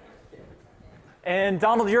 Cat. And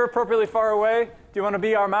Donald, you're appropriately far away. Do you want to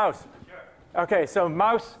be our mouse? Sure. Okay, so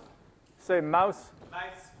mouse, say mouse.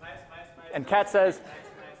 Mouse. And cat says,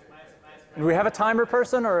 do we have a timer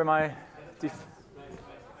person, or am I?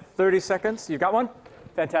 30 seconds. You got one?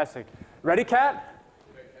 Fantastic. Ready, cat?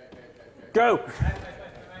 Go.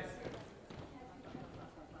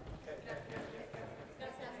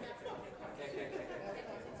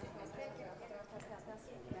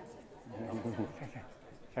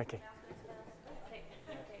 Okay.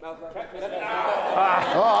 Oh,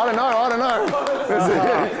 I don't know.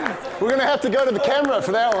 We're going to have to go to the camera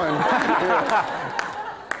for that one.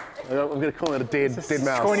 Yeah. I'm going to call it a dead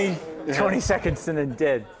mouse. 20 seconds and then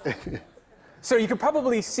dead. So you can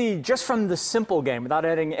probably see just from the simple game, without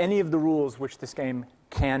adding any of the rules which this game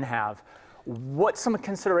can have, what some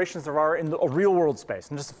considerations there are in a real world space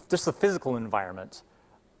and just the physical environment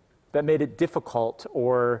that made it difficult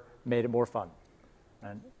or made it more fun.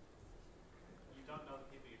 And you don't know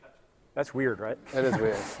the people you touch. That's weird, right? That is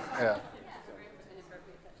weird, yeah.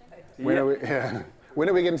 When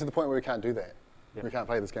are we getting to the point where we can't do that? Yeah. We can't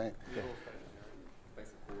play this game. Yeah.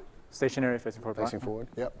 Stationary, facing forward. Facing forward,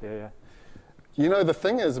 yep. Yeah. You know, the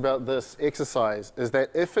thing is about this exercise is that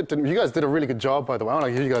if it didn't, you guys did a really good job, by the way. I want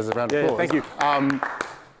to give you guys a round of applause. Thank you.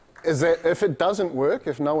 Is that if it doesn't work,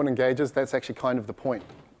 if no one engages, that's actually kind of the point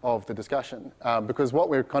of the discussion. Because what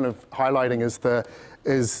we're kind of highlighting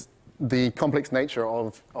is the complex nature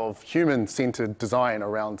of human-centered design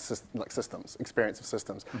around systems, experience of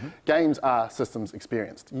systems. Mm-hmm. Games are systems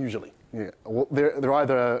experienced, usually. Yeah. They're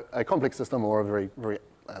either a complex system or a very, very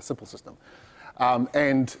simple system.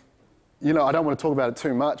 And you know, I don't want to talk about it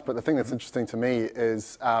too much, but the thing that's interesting to me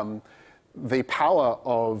is the power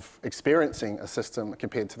of experiencing a system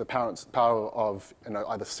compared to the power of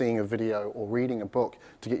either seeing a video or reading a book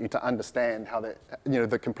to get you to understand how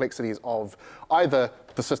the complexities of either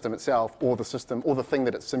the system itself or the system or the thing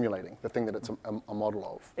that it's simulating, the thing that it's a model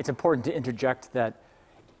of. It's important to interject that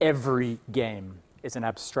every game is an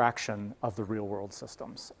abstraction of the real world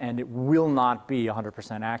systems, and it will not be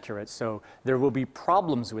 100% accurate, so there will be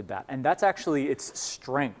problems with that, and that's actually its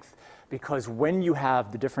strength, because when you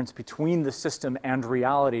have the difference between the system and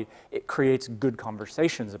reality, it creates good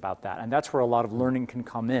conversations about that, and that's where a lot of learning can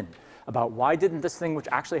come in. about why didn't this thing which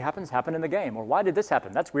actually happen in the game? Or why did this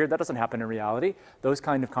happen? That's weird, that doesn't happen in reality. Those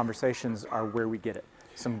kind of conversations are where we get it,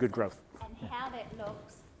 some good growth. And how that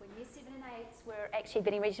looks when year 7 and 8s were actually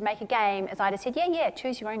getting ready to make a game, as I just said, yeah,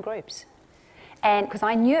 choose your own groups. And because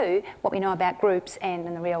I knew what we know about groups and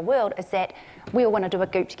in the real world is that we all want to do a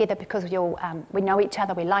group together because we know each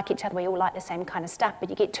other, we like each other, we all like the same kind of stuff, but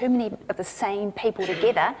you get too many of the same people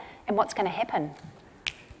together and what's going to happen?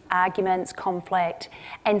 Arguments, conflict.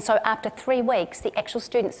 And so after 3 weeks, the actual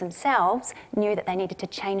students themselves knew that they needed to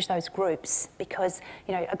change those groups because,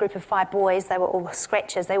 you know, a group of 5 boys, they were all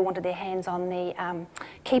scratchers, they all wanted their hands on the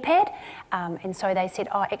keypad. And so they said,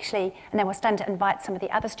 oh, actually, and they were starting to invite some of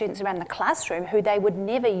the other students around the classroom who they would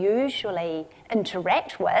never usually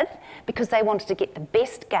interact with because they wanted to get the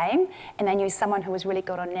best game and they knew someone who was really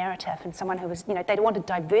good on narrative and someone who was, you know, they wanted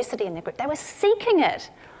diversity in their group. They were seeking it.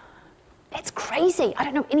 That's crazy. I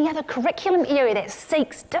don't know any other curriculum area that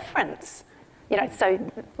seeks difference. You know, so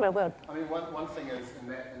real world. I mean, one thing is in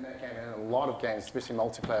that game, and in a lot of games, especially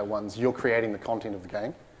multiplayer ones, you're creating the content of the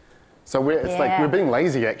game. So it's like we're being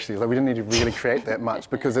lazy actually. Like we didn't need to really create that much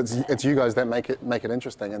because it's you guys that make it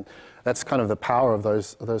interesting, and that's kind of the power of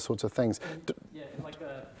those sorts of things. Yeah, like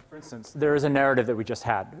for instance, there is a narrative that we just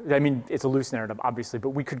had. I mean, it's a loose narrative, obviously, but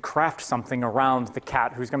we could craft something around the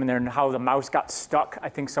cat who's coming there and how the mouse got stuck, I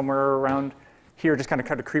think, somewhere around here, just kind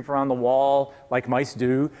of creep around the wall like mice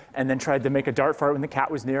do, and then tried to make a dart for it when the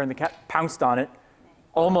cat was near, and the cat pounced on it,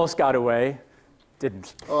 almost got away.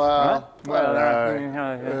 Didn't. Well, I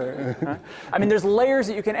mean, there's layers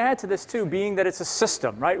that you can add to this too, being that it's a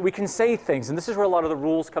system, right? We can say things, and this is where a lot of the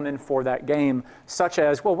rules come in for that game, such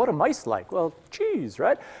as, well, what do mice like? Well, cheese,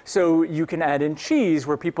 right? So you can add in cheese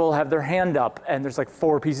where people have their hand up, and there's like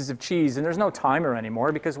 4 pieces of cheese, and there's no timer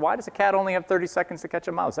anymore, because why does a cat only have 30 seconds to catch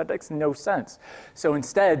a mouse? That makes no sense. So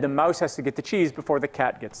instead, the mouse has to get the cheese before the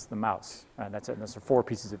cat gets the mouse. And that's it, and those are 4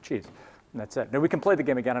 pieces of cheese. And that's it. Now, we can play the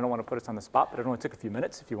game again. I don't want to put us on the spot, but it only took a few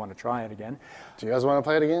minutes if you want to try it again. Do you guys want to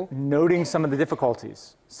play it again? Noting some of the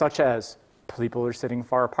difficulties, such as people are sitting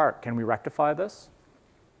far apart. Can we rectify this?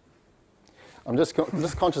 I'm just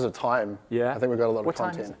conscious of time. Yeah. I think we've got a lot of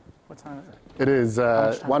content. Time is it? What time is it? It is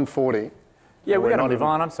 1:40. Yeah, we got to move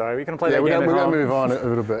on. I'm sorry. We can play that game we're at home. going to move on a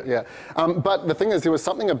little bit, yeah. But the thing is, there was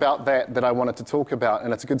something about that I wanted to talk about,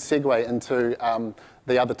 and it's a good segue into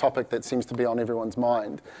the other topic that seems to be on everyone's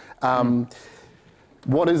mind.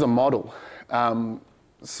 What is a model?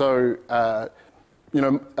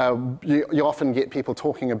 You often get people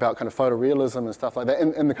talking about kind of photorealism and stuff like that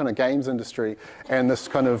in the kind of games industry, and this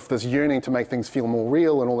yearning to make things feel more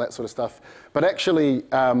real and all that sort of stuff. But actually,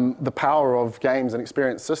 the power of games and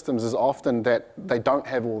experience systems is often that they don't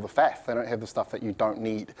have all the faff. They don't have the stuff that you don't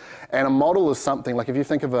need. And a model is something like, if you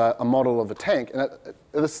think of a model of a tank, and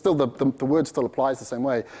it's still the word still applies the same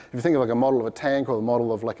way. If you think of like a model of a tank or a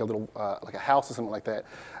model of like a little like a house or something like that.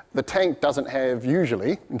 The tank doesn't have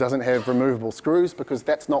removable screws because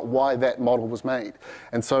that's not why that model was made.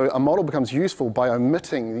 And so a model becomes useful by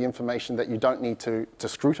omitting the information that you don't need to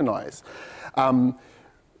scrutinize.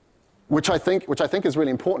 Which I think is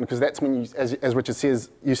really important because that's when you, as Richard says,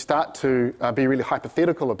 you start to be really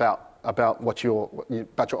hypothetical about your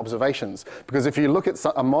observations. Because if you look at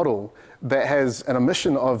a model that has an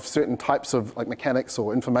omission of certain types of like mechanics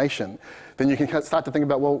or information, then you can start to think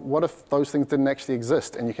about, well, what if those things didn't actually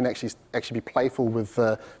exist? And you can actually be playful with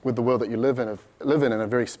the world that you live in a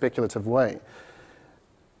very speculative way.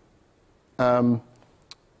 We've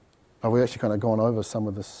actually kind of gone over some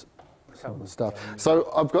of this stuff.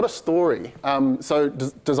 So I've got a story.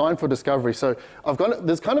 Design for discovery. So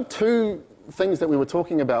there's kind of 2 things that we were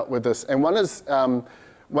talking about with this, and one is a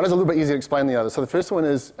little bit easier to explain than the other. So the first one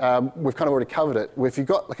is, we've kind of already covered it, where if you've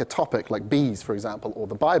got like a topic like bees, for example, or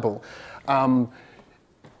the Bible,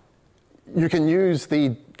 you can use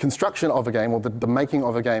the construction of a game or the making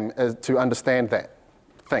of a game to understand that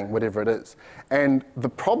thing, whatever it is. And the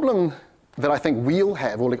problem that I think we'll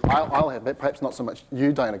have, or like I'll have, perhaps not so much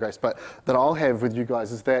you, Diana Grace, but that I'll have with you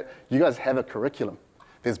guys is that you guys have a curriculum.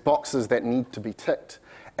 There's boxes that need to be ticked.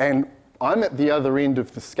 And I'm at the other end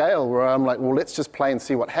of the scale where I'm like, well, let's just play and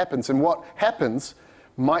see what happens. And what happens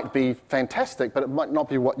might be fantastic, but it might not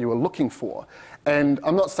be what you were looking for. And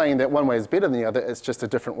I'm not saying that one way is better than the other, it's just a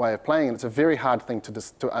different way of playing, and it's a very hard thing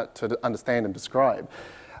to understand and describe.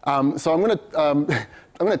 So I'm going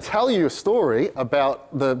to tell you a story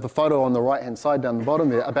about the photo on the right-hand side down the bottom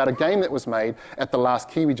there, about a game that was made at the last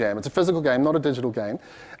Kiwi Jam. It's a physical game, not a digital game.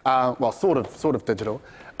 Well, sort of digital.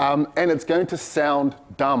 And it's going to sound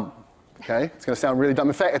dumb. Okay, it's going to sound really dumb.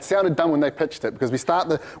 In fact, it sounded dumb when they pitched it, because we start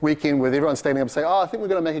the weekend with everyone standing up and saying, oh, I think we're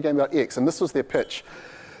going to make a game about X, and this was their pitch.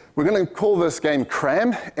 We're going to call this game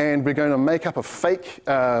Cram, and we're going to make up a fake,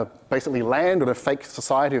 basically land or a fake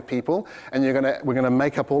society of people, and we're going to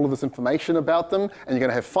make up all of this information about them, and you're going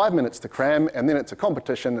to have 5 minutes to cram, and then it's a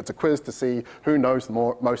competition, it's a quiz to see who knows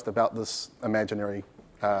most about this imaginary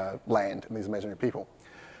land and these imaginary people.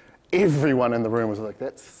 Everyone in the room was like,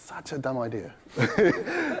 that's such a dumb idea.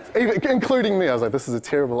 Including me. I was like, this is a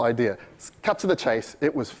terrible idea. Cut to the chase,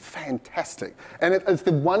 it was fantastic. And it's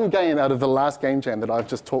the one game out of the last game jam that I've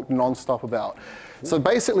just talked non-stop about. So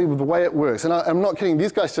basically, the way it works, and I'm not kidding,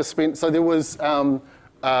 these guys just spent, so there was,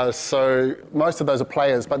 so most of those are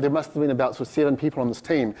players, but there must have been about sort of 7 people on this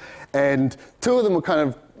team. And 2 of them were kind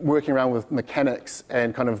of working around with mechanics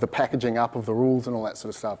and kind of the packaging up of the rules and all that sort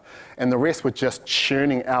of stuff. And the rest were just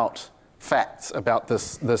churning out facts about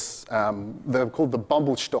this they're called the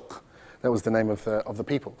Bumblestock. That was the name of the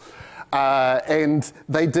people. And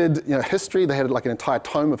they did history, they had like an entire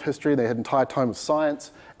tome of history, they had an entire tome of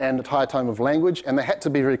science, and an entire tome of language, and they had to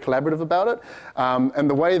be very collaborative about it. And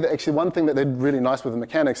the way that, actually one thing that they did really nice with the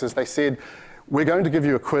mechanics is they said, we're going to give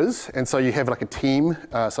you a quiz, and so you have like a team,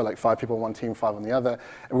 so like 5 people on one team, 5 on the other,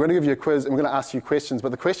 and we're going to give you a quiz, and we're going to ask you questions, but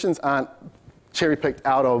the questions aren't cherry-picked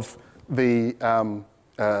out of the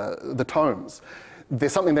tomes.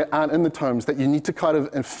 There's something that aren't in the tomes that you need to kind of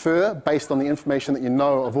infer based on the information that you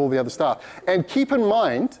know of all the other stuff. And keep in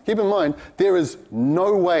mind, there is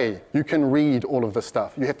no way you can read all of this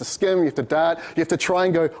stuff. You have to skim, you have to dart, you have to try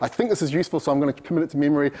and go, I think this is useful, so I'm going to commit it to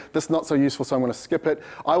memory. This is not so useful, so I'm going to skip it.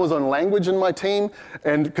 I was on language in my team,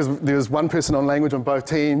 and because there was one person on language on both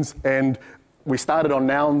teams, and we started on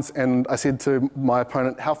nouns, and I said to my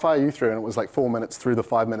opponent, how far are you through? And it was like 4 minutes through the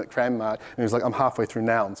 5-minute cram mark. And he was like, I'm halfway through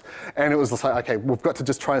nouns. And it was just like, okay, we've got to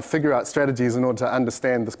just try and figure out strategies in order to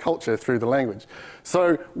understand this culture through the language.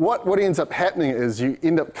 So what ends up happening is you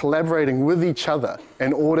end up collaborating with each other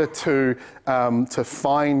in order to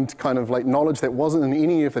find kind of like knowledge that wasn't in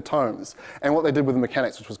any of the tomes. And what they did with the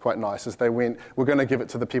mechanics, which was quite nice, is they went, we're going to give it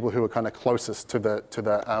to the people who are kind of closest to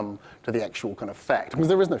the actual kind of fact, because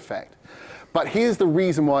there is no fact. But here's the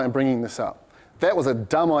reason why I'm bringing this up. That was a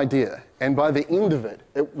dumb idea, and by the end of it,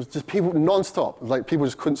 it was just people non-stop. Like people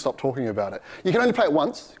just couldn't stop talking about it. You can only play it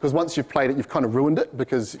once, because once you've played it, you've kind of ruined it,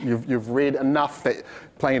 because you've read enough that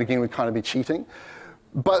playing it again would kind of be cheating.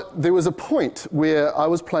 But there was a point where I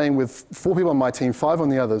was playing with 4 people on my team, 5 on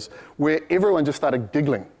the others, where everyone just started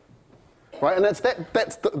giggling, right? And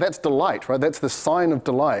that's delight, right? That's the sign of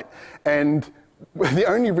delight. And the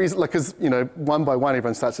only reason, like, because, one by one,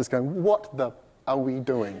 everyone starts just going, what the are we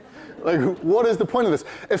doing? Like, what is the point of this?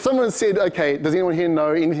 If someone said, okay, does anyone here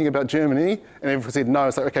know anything about Germany? And everyone said no,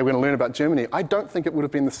 it's like, okay, we're going to learn about Germany. I don't think it would have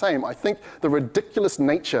been the same. I think the ridiculous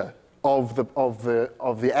nature of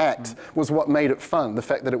the act was what made it fun, the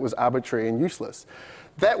fact that it was arbitrary and useless.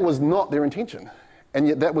 That was not their intention. And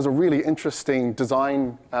yet that was a really interesting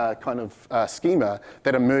design kind of schema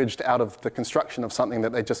that emerged out of the construction of something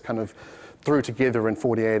that they just kind of threw together in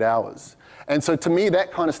 48 hours. And so to me,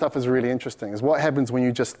 that kind of stuff is really interesting, is what happens when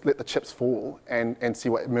you just let the chips fall and see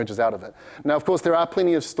what emerges out of it. Now, of course, there are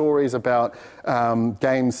plenty of stories about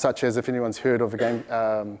games such as, if anyone's heard of a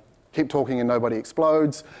game, Keep Talking and Nobody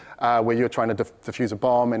Explodes, where you're trying to defuse a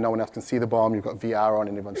bomb and no one else can see the bomb, you've got VR on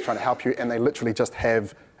and everyone's trying to help you, and they literally just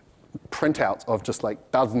have printouts of just like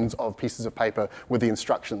dozens of pieces of paper with the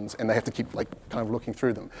instructions, and they have to keep like kind of looking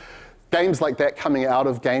through them. Games like that coming out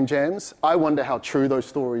of game jams, I wonder how true those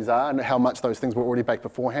stories are and how much those things were already baked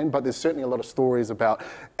beforehand, but there's certainly a lot of stories about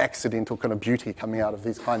accidental kind of beauty coming out of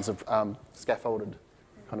these kinds of scaffolded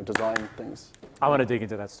kind of design things. I want to dig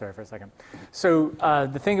into that story for a second. So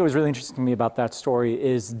the thing that was really interesting to me about that story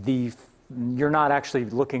is you're not actually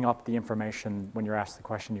looking up the information when you're asked the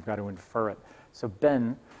question, you've got to infer it. So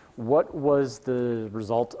Ben, what was the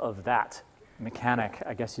result of that mechanic,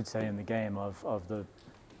 I guess you'd say, in the game of the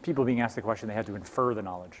people being asked the question, they had to infer the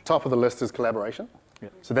knowledge? Top of the list is collaboration. Yeah.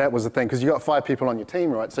 So that was the thing, because you got 5 people on your team,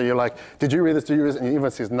 right? So you're like, did you read this, did you read this? And everyone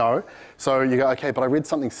says no. So you go, okay, but I read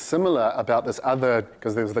something similar about this other,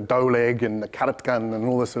 because there's the dough leg and the carrot gun and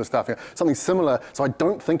all this sort of stuff. Something similar, so I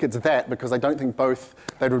don't think it's that, because I don't think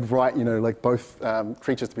they would write, like both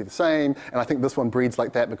creatures to be the same. And I think this one breeds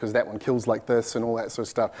like that because that one kills like this and all that sort of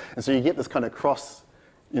stuff. And so you get this kind of cross,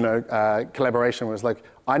 collaboration where it's like,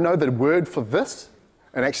 I know the word for this.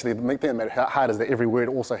 And actually, the thing that made it hard is that every word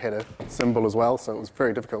also had a symbol as well, so it was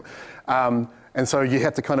very difficult. And so you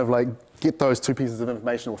had to kind of like get those 2 pieces of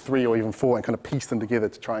information, or 3 or even 4, and kind of piece them together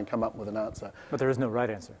to try and come up with an answer. But there is no right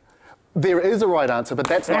answer. There is a right answer, but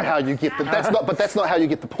that's not how you get the. That's not how you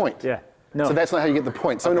get the point. Yeah. No. So that's not how you get the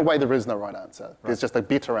point. So in a way, there is no right answer. Right. There's just a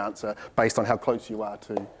better answer based on how close you are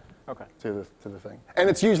to the thing. And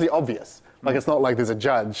it's usually obvious. Like it's not like there's a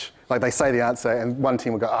judge. Like they say the answer, and one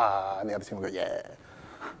team will go and the other team will go yeah.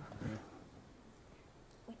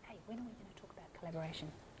 Hey, when are we going to talk about collaboration?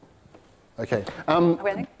 Okay.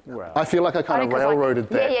 Really? Well, I feel like I kind of railroaded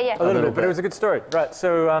that. Yeah. a little bit, but it was a good story. Right,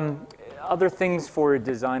 so other things for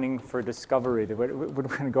designing for discovery. We're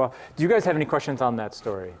going to go off. Do you guys have any questions on that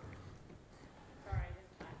story? Sorry,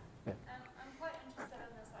 I'm quite interested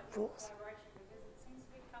in this idea of collaboration because it seems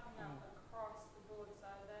to be coming up across the board. So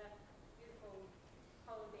the beautiful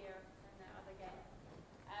polar bear and the other game,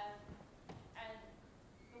 and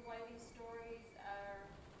the way these stories are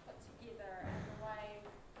put together and the way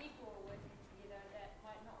people are working together that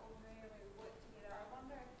might not ordinarily work together. I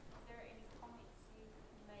wonder if there are any comments you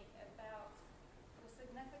can make about the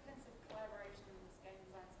significance of collaboration in this game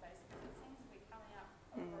design space because it seems to be coming up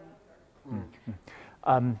over and over.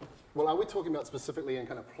 Well, are we talking about specifically in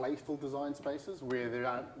kind of playful design spaces where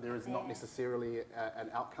there is not necessarily an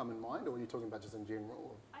outcome in mind, or are you talking about just in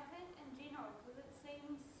general? I think in general, because it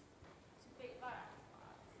seems to be like,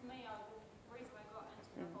 for me, the reason I got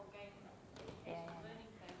into the whole game education learning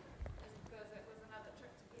thing is because it was another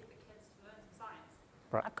trick to get the kids to learn some science.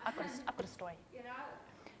 Right. I've got a story. You know,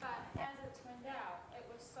 but as it turned out, it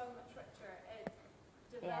was so much richer. It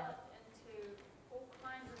developed into all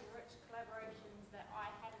kinds of rich collaborations that I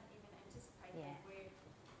hadn't even anticipated. Yeah. Where,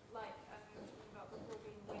 like we were talking about before,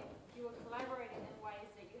 being where you were collaborating in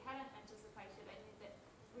ways that you hadn't anticipated, and that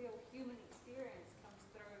real human experience comes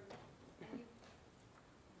through, and you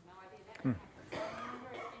have no idea that can happen. So I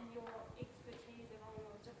wonder in your expertise in all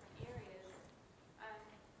your different areas,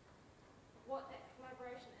 what that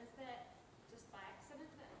collaboration is, that just by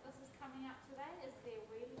accident that this is coming out today? Is there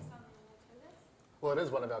really something more to this? Well, it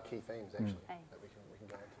is one of our key themes actually that we can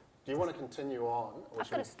go into. Do you want to continue on? Or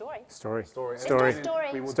I've got a story. Story. story. Story.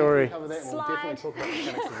 We will Story. definitely cover that, and we'll definitely talk about the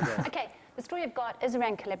mechanics of the game. Okay, the story I've got is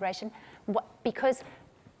around collaboration because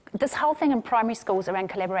this whole thing in primary schools around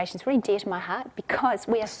collaboration is really dear to my heart because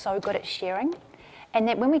we are so good at sharing. And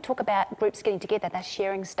that when we talk about groups getting together, they're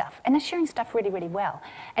sharing stuff. And they're sharing stuff really, really well.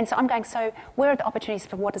 And so I'm going, so where are the opportunities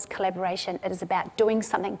for what is collaboration? It is about doing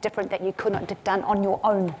something different that you could not have done on your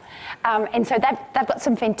own. And so they've got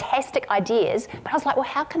some fantastic ideas. But I was like, well,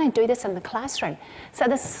 how can I do this in the classroom? So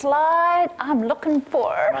the slide I'm looking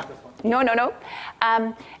for,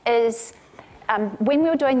 is when we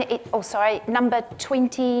were doing number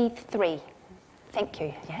 23. Thank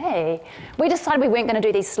you. Yay. We decided we weren't going to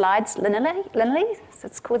do these slides linearly, so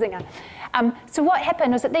it's causing a... so what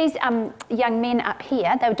happened was that these young men up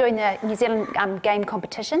here, they were doing the New Zealand game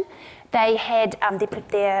competition. They had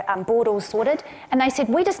their board all sorted, and they said,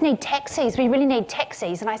 we just need taxis. We really need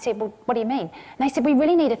taxis. And I said, well, what do you mean? And they said, we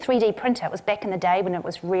really need a 3D printer. It was back in the day when it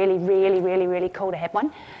was really, really, really, really cool to have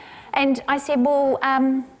one. And I said, well,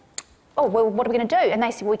 what are we going to do? And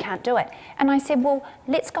they said, we can't do it. And I said, well,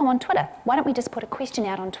 let's go on Twitter. Why don't we just put a question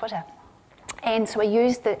out on Twitter? And so we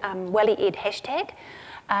used the WellyEd hashtag,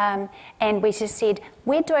 and we just said,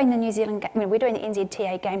 we're doing the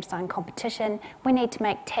NZTA Game Design competition. We need to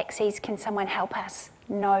make taxis. Can someone help us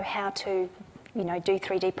know how to, do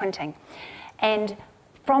 3D printing? And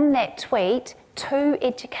from that tweet, 2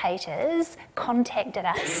 educators contacted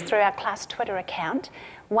us through our class Twitter account.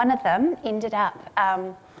 One of them ended up...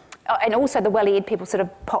 and also the WellyEd people sort of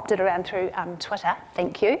popped it around through Twitter,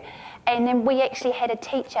 thank you. And then we actually had a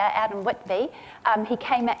teacher out in Whitby. He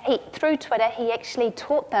came through Twitter, he actually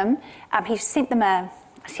taught them, he sent them a,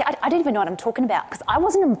 I don't even know what I'm talking about because I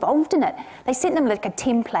wasn't involved in it. They sent them like a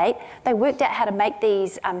template, they worked out how to make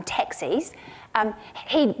these taxis.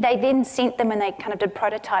 They then sent them and they kind of did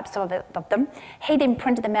prototypes of them. He then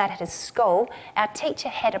printed them out at his school. Our teacher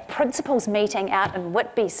had a principals meeting out in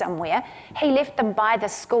Whitby somewhere. He left them by the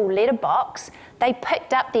school letterbox. They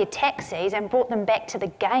picked up their taxis and brought them back to the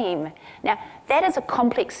game. Now, that is a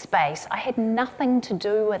complex space. I had nothing to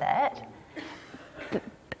do with it.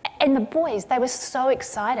 And the boys, they were so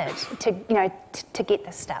excited to get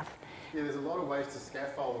this stuff. Yeah, there's a lot of ways to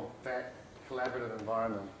scaffold that collaborative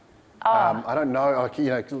environment. I don't know,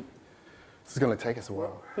 this is going to take us a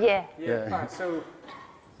while. Yeah. All right, so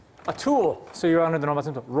a tool. So you're under the normal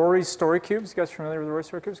symptom. Rory's story cubes. You guys familiar with Rory's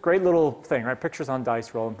story cubes? Great little thing, right? Pictures on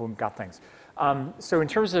dice, roll, and boom, got things. So in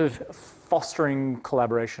terms of fostering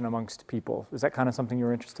collaboration amongst people, is that kind of something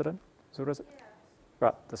you're interested in? So what is it? Yeah.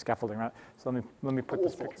 Right, the scaffolding, right? So let me put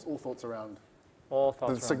this picture. All thoughts around. All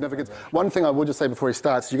thoughts the significance. One thing I will just say before he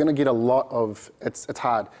starts, you're going to get a lot of, it's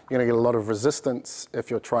hard, you're going to get a lot of resistance if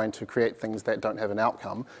you're trying to create things that don't have an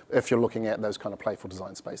outcome, if you're looking at those kind of playful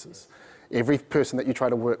design spaces. every person that you try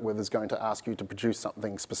to work with is going to ask you to produce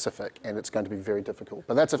something specific, and it's going to be very difficult.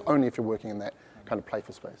 But that's only if you're working in that kind of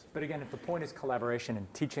playful space. But again, if the point is collaboration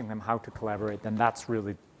and teaching them how to collaborate, then that's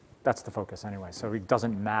the focus anyway. So it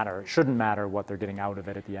doesn't matter, it shouldn't matter what they're getting out of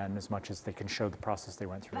it at the end as much as they can show the process they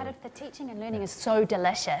went through. But if the teaching and learning is so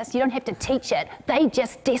delicious, you don't have to teach it. They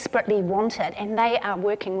just desperately want it, and they are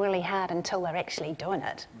working really hard until they're actually doing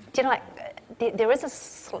it. Do you know, like, there is a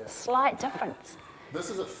slight difference. This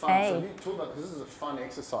is a fun, so you talk about this is a fun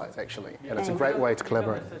exercise actually, and it's a great way to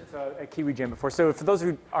collaborate. At Kiwi Jam before. So for those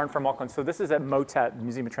who aren't from Auckland, so this is at MOTAT, the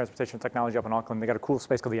Museum of Transportation and Technology up in Auckland. They got a cool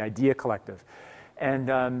space called the Idea Collective.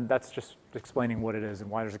 And that's just explaining what it is and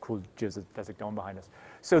why there's a cool geodesic dome behind us.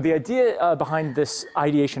 So the idea behind this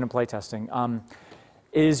ideation and playtesting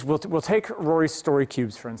is we'll take Rory's story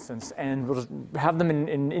cubes, for instance, and we'll just have them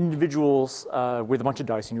in individuals with a bunch of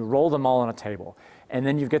dice, and you roll them all on a table. And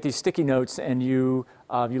then you get these sticky notes, and you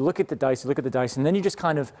look at the dice, and then you just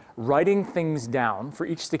kind of writing things down for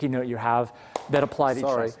each sticky note you have that apply to each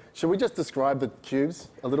dice. Should we just describe the cubes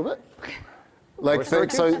a little bit? Like, so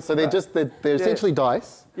they're essentially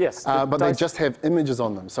dice, yes, but they just have images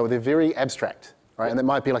on them, so they're very abstract, right? And it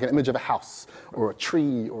might be like an image of a house, or a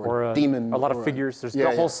tree, or a demon. A lot of figures. There's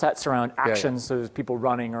the whole sets around actions, so there's people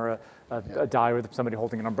running, or a die with somebody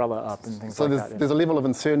holding an umbrella up, and things like that. So there's a level of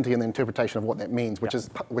uncertainty in the interpretation of what that means, which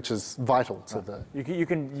is vital to the.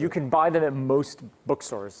 You can buy them at most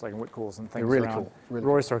bookstores, like Whitcool's and things. Really around. cool. Really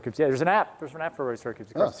Rory Story Cubes. Yeah, there's an app. There's an app for Rory Story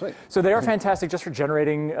Cubes. Oh, sweet. So they are fantastic just for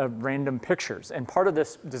generating random pictures. And part of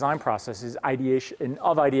this design process is ideation.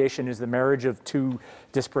 Of ideation is the marriage of two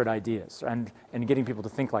disparate ideas and getting people to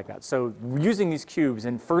think like that. So using these cubes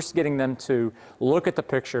and first getting them to look at the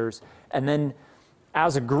pictures, and then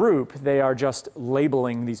as a group, they are just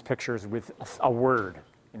labeling these pictures with a word,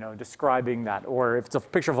 describing that. Or if it's a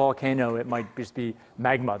picture of a volcano, it might just be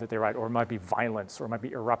magma that they write, or it might be violence, or it might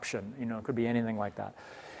be eruption. It could be anything like that.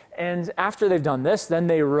 And after they've done this, then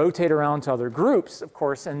they rotate around to other groups, of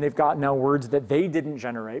course, and they've got now words that they didn't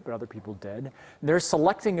generate, but other people did. They're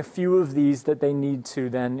selecting a few of these that they need to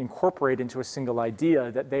then incorporate into a single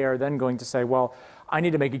idea that they are then going to say, well, I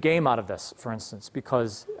need to make a game out of this, for instance,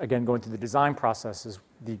 because, again, going through the design process is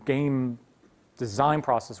the game design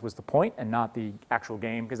process was the point and not the actual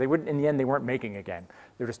game, because in the end, they weren't making a game.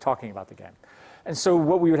 They were just talking about the game. And so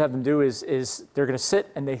what we would have them do is they're going to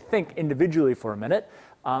sit and they think individually for a minute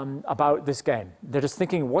about this game. They're just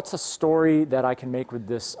thinking, what's a story that I can make with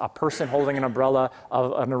this? A person holding an umbrella,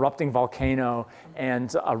 an erupting volcano,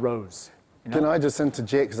 and a rose. Can I just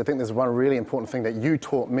interject, because I think there's one really important thing that you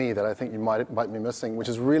taught me that I think you might be missing, which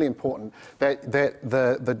is really important, that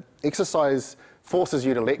the exercise forces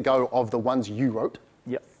you to let go of the ones you wrote.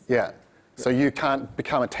 Yep. Yeah. So you can't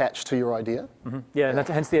become attached to your idea. Mm-hmm. Yeah, and that's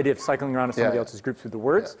hence the idea of cycling around to somebody else's group through the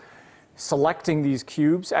words. Yeah. Selecting these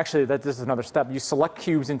cubes, actually this is another step. You select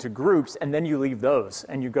cubes into groups, and then you leave those,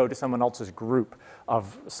 and you go to someone else's group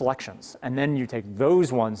of selections. And then you take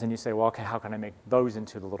those ones, and you say, well, okay, how can I make those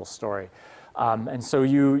into the little story? And so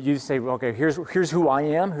you say, well, okay, here's who I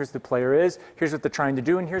am, here's the player is, here's what they're trying to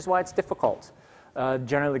do, and here's why it's difficult.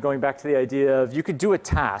 Generally going back to the idea of you could do a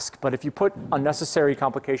task, but if you put unnecessary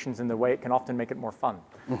complications in the way, it can often make it more fun.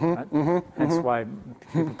 Right? Hence why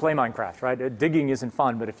people play Minecraft, right? Digging isn't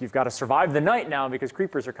fun, but if you've got to survive the night now because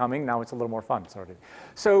creepers are coming, now it's a little more fun.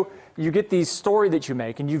 So you get the story that you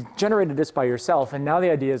make, and you've generated this by yourself, and now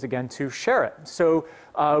the idea is, again, to share it. So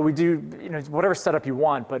we do whatever setup you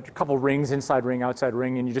want, but a couple rings, inside ring, outside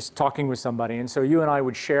ring, and you're just talking with somebody. And so you and I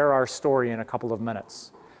would share our story in a couple of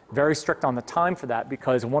minutes. Very strict on the time for that,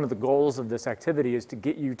 because one of the goals of this activity is to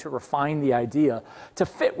get you to refine the idea to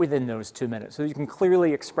fit within those 2 minutes, so you can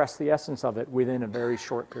clearly express the essence of it within a very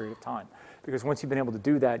short period of time. Because once you've been able to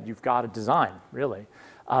do that, you've got a design, really.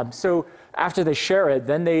 So after they share it,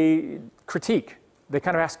 then they critique. They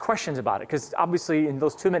kind of ask questions about it, because obviously in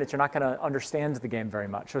those 2 minutes, you're not going to understand the game very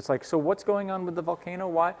much. So it's like, so what's going on with the volcano?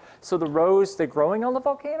 Why? So the rose, they're growing on the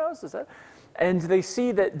volcanoes? Is that? And they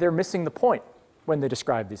see that they're missing the point when they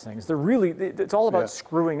describe these things. It's all about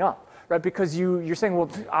screwing up, right? Because you're saying, well,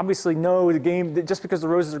 obviously, no, the game, just because the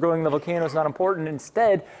roses are growing in the volcano is not important.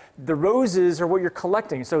 Instead, the roses are what you're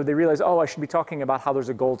collecting. So they realize, oh, I should be talking about how there's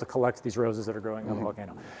a goal to collect these roses that are growing on the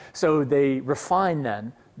volcano. So they refine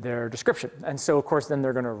then their description. And so, of course, then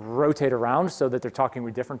they're going to rotate around so that they're talking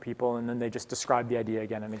with different people, and then they just describe the idea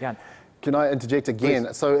again and again. Can I interject again?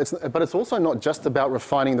 Please. But it's also not just about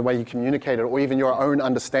refining the way you communicate it, or even your own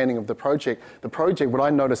understanding of the project. The project, what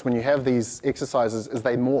I notice when you have these exercises is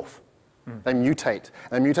they morph. They mutate.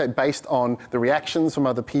 And they mutate based on the reactions from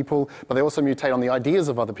other people, but they also mutate on the ideas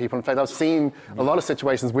of other people. In fact, I've seen a lot of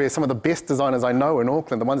situations where some of the best designers I know in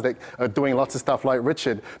Auckland, the ones that are doing lots of stuff like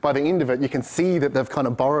Richard, by the end of it, you can see that they've kind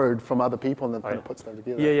of borrowed from other people and they've kind of put stuff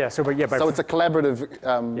together. Yeah. So it's a collaborative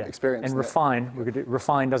experience. And refine,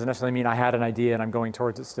 refine doesn't necessarily mean I had an idea and I'm going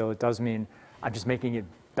towards it still. It does mean I'm just making it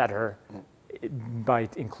better by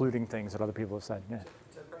including things that other people have said. Yeah.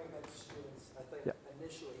 To bring that to students, I think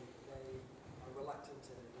initially they are reluctant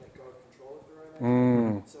to let go of control of their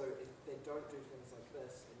own idea. So if they don't do things like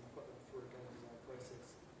this and you put them through a game design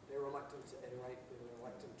process, they're reluctant to iterate, they're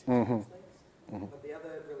reluctant to change things. But the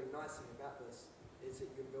other really nice thing about this is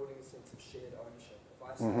that you're building a sense of shared ownership. If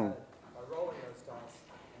I started by rolling those dice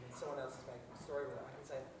and then someone else is making a story with it, I can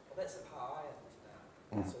say, well, that's how I am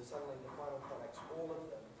today. So suddenly the final product's all of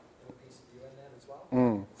them and a piece of you in that as well.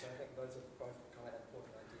 So I think those are both kind of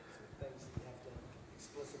important ideas and things that you have to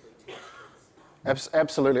explicitly teach kids.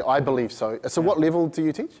 Absolutely, I believe so. So what level do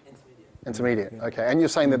you teach? Intermediate, okay. And you're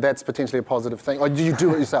saying that that's potentially a positive thing? Or do you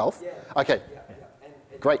do it yourself? Okay,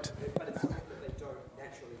 great. But it's something that they don't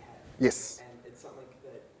naturally have. Yes. And it's something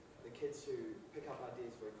that the kids who pick up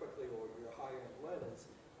ideas very quickly or you're hiring learners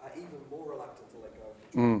are even more reluctant to let go of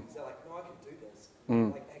control. Because they're like, no, I can do this.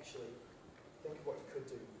 Like, actually, think of what you could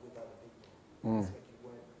do with other people. It's like you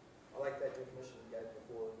weren't. I like that definition you gave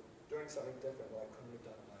before, doing something different that I couldn't have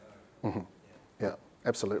done on my own. Yeah,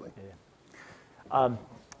 absolutely.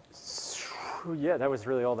 Yeah, that was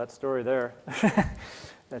really all that story there.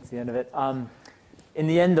 That's the end of it. In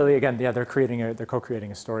the end, though, again, they're co-creating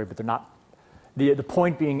a story, but they're not. The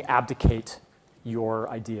point being, abdicate your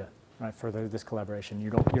idea, right, for this collaboration.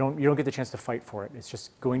 You don't get the chance to fight for it. It's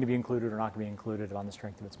just going to be included or not going to be included on the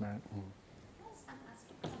strength of its merit. Can I just ask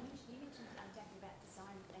you, because you mentioned talking about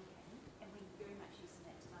design thinking, and we very much use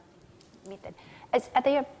that design thinking method. Are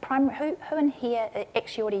there who in here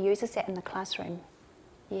actually already uses that in the classroom?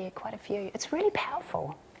 Yeah, quite a few. It's really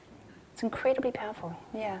powerful. It's incredibly powerful.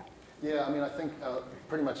 Yeah. Yeah, I mean, I think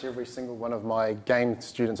pretty much every single one of my game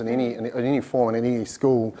students in any form, in any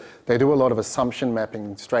school, they do a lot of assumption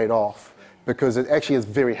mapping straight off because it actually is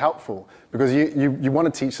very helpful because you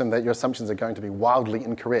want to teach them that your assumptions are going to be wildly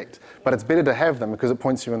incorrect, but it's better to have them because it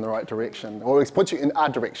points you in the right direction, or it puts you in our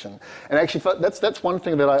direction. And actually, that's one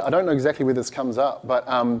thing that I don't know exactly where this comes up, but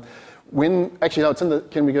actually, no, it's in the,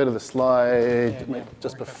 can we go to the slide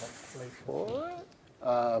just before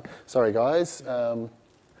it? Sorry, guys.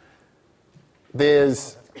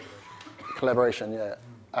 There's collaboration,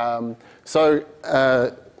 So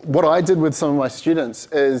what I did with some of my students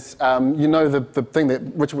is, the thing that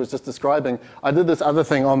Richard was just describing, I did this other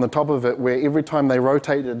thing on the top of it where every time they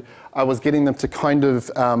rotated, I was getting them to kind of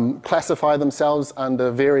classify themselves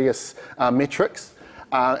under various metrics.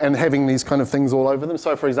 And having these kind of things all over them.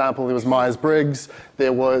 So, for example, there was Myers-Briggs,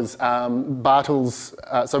 there was Bartle's.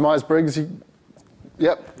 So Myers-Briggs,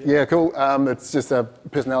 cool. It's just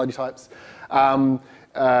personality types. What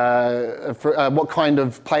kind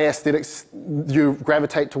of play aesthetics you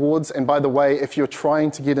gravitate towards. And by the way, if you're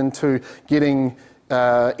trying to get into getting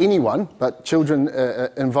anyone, but children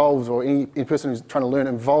involved or any person who's trying to learn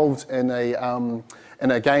involved in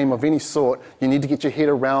a game of any sort, you need to get your head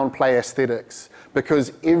around play aesthetics.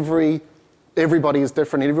 Because everybody is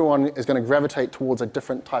different, and everyone is going to gravitate towards a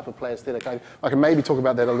different type of play aesthetic. I can maybe talk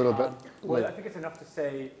about that a little bit. Well, I think it's enough to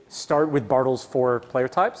say start with Bartle's 4 player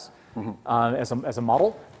types as a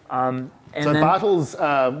model. So Bartle's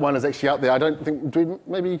one is actually out there. I don't think,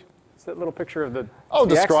 maybe... It's that little picture of the I'll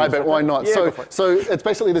describe axes, it, why not? Yeah, so it's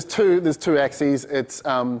basically, there's two axes. It's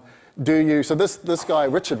so this guy,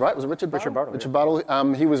 Richard, right? Was it Richard Bartle? Richard Bartle. Richard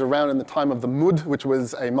Bartle. He was around in the time of the Mud, which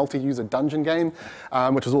was a multi-user dungeon game,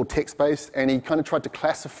 which was all text-based, and he kind of tried to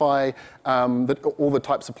classify all the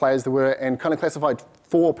types of players there were, and kind of classified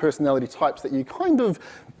 4 personality types that you kind of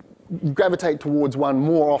gravitate towards one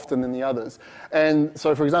more often than the others. And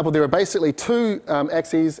so, for example, there are basically 2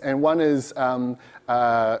 axes, and one is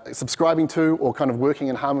subscribing to or kind of working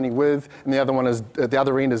in harmony with, and the other one is, at the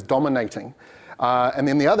other end, is dominating. And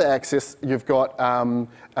then the other axis, you've got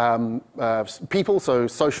people, so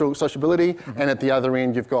sociability, and at the other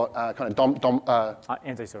end, you've got kind of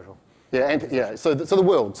antisocial. So the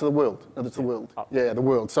world. No, that's the world. Oh. Yeah, the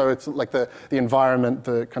world. So it's like the environment,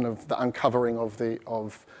 the kind of the uncovering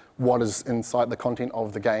of what is inside the content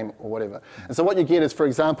of the game or whatever. And so what you get is, for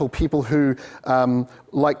example, people who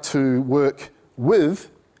like to work with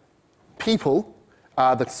people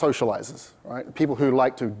are the socializers, right? People who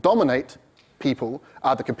like to dominate people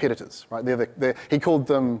are the competitors, right? He called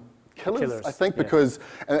them killers, I think, because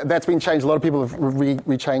that's been changed. A lot of people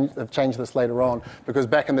have changed this later on, because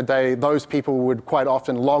back in the day, those people would quite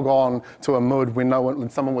often log on to a MUD when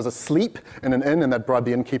someone was asleep in an inn, and they'd bribe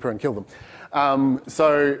the innkeeper and kill them.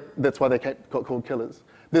 So that's why they got called killers.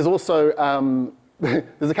 There's also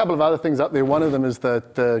there's a couple of other things up there. One of them is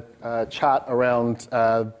the chart around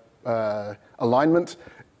alignment.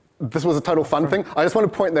 This was a total fun thing. I just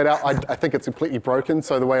want to point that out. I think it's completely broken.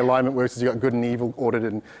 So the way alignment works is you've got good and evil,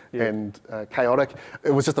 ordered and chaotic.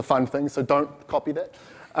 It was just a fun thing, so don't copy that.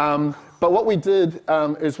 But what we did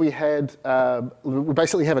is we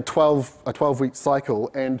basically have a 12-week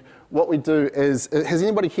cycle, and what we do is, has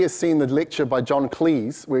anybody here seen the lecture by John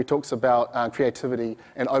Cleese where he talks about creativity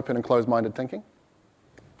and open and closed-minded thinking?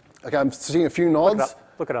 Okay, I'm seeing a few nods.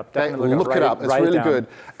 Look it up. Definitely look it up. It's really good.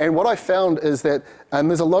 And what I found is that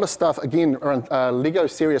there's a lot of stuff, again, around Lego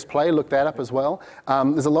Serious Play, look that up as well.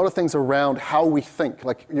 There's a lot of things around how we think.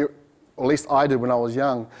 Like, or at least I did when I was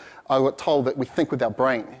young. I got told that we think with our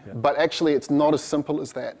brain. Yeah. But actually, it's not as simple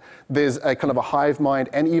as that. There's a kind of a hive mind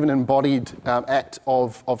and even embodied act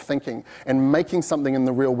of thinking. And making something in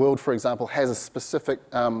the real world, for example, has a specific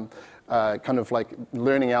kind of like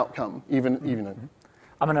learning outcome, even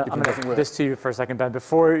I'm going to give this to you for a second, Ben.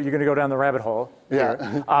 Before you're going to go down the rabbit hole,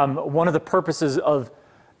 one of the purposes of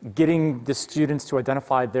getting the students to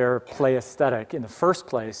identify their play aesthetic in the first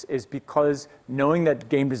place is because knowing that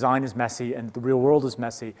game design is messy and the real world is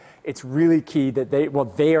messy, it's really key that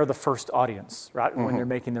they are the first audience, right, when they're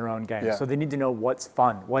making their own game. Yeah. So they need to know what's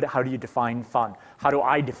fun. How do you define fun? How do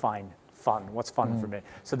I define fun? What's fun for me?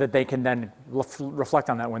 So that they can then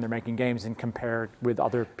reflect on that when they're making games and compare with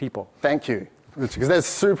other people. Thank you. Because that's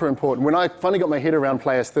super important. When I finally got my head around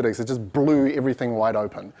play aesthetics, it just blew everything wide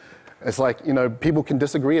open. It's like, people can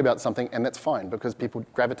disagree about something, and that's fine, because people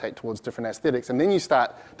gravitate towards different aesthetics. And then you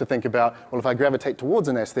start to think about, well, if I gravitate towards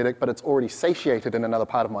an aesthetic, but it's already satiated in another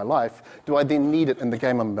part of my life, do I then need it in the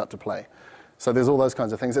game I'm about to play? So there's all those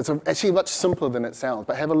kinds of things. It's actually much simpler than it sounds,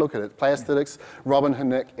 but have a look at it. Play aesthetics, Robin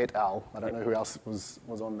Hinick et al. I don't know who else was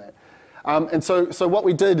on that. And so what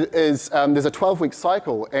we did is, there's a 12-week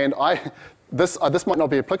cycle, and This might not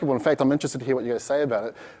be applicable. In fact, I'm interested to hear what you're going to say about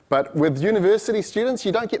it. But with university students,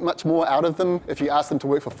 you don't get much more out of them if you ask them to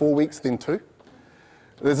work for 4 weeks than 2.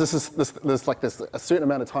 There's a certain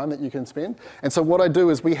amount of time that you can spend. And so what I do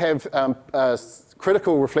is we have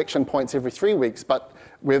critical reflection points every 3 weeks, but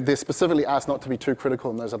they're specifically asked not to be too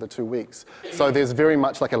critical in those other 2 weeks. So there's very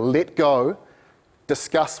much like a let go,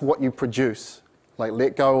 discuss what you produce. Like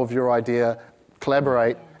let go of your idea,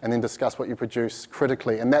 collaborate, and then discuss what you produce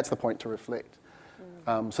critically, and that's the point to reflect.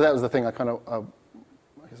 So that was the thing I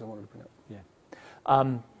guess I wanted to bring up.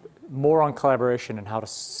 Yeah. More on collaboration and how to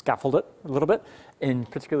scaffold it a little bit, and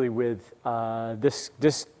particularly with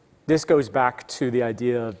this goes back to the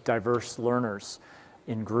idea of diverse learners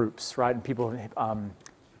in groups, right? And people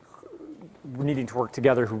needing to work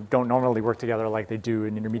together who don't normally work together like they do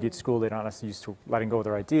in intermediate school. They're not necessarily used to letting go of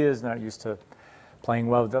their ideas, not used to playing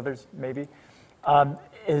well with others, maybe.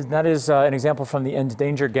 That is an example from the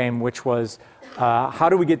NZCER game, which was how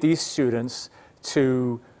do we get these students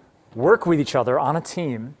to work with each other on a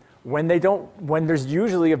team when there's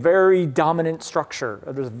usually a very dominant structure.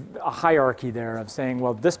 There's a hierarchy there of saying,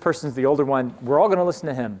 well, this person's the older one. We're all going to listen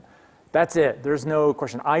to him. That's it. There's no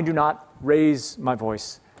question. I do not raise my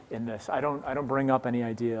voice in this. I don't bring up any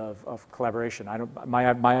idea of collaboration. My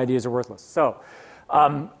ideas are worthless. So.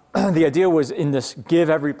 The idea was in this, give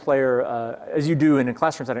every player, as you do in a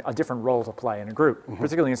classroom setting, a different role to play in a group.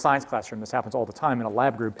 Particularly in a science classroom, this happens all the time in a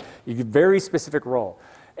lab group. You give a very specific role.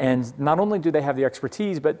 And not only do they have the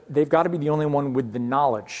expertise, but they've got to be the only one with the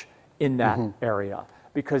knowledge in that area,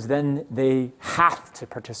 because then they have to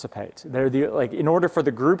participate. In order for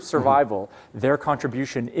the group survival, their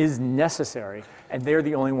contribution is necessary, and they're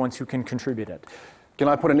the only ones who can contribute it. Can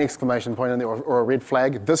I put an exclamation point in there or a red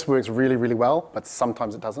flag? This works really, really well, but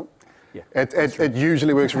sometimes it doesn't. Yeah, it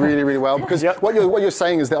usually works really, really well, because what you're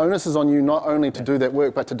saying is the onus is on you not only to do that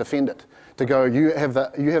work, but to defend it. To go, you have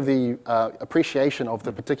the appreciation of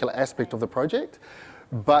the particular aspect of the project,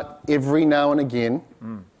 but every now and again,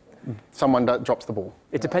 someone drops the ball.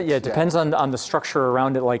 It depends. Yeah, it depends on the structure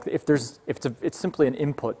around it. Like if it's simply an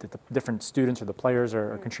input that the different students or the players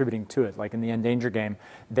are contributing to it. Like in the NZCER game,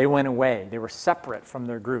 they went away. They were separate from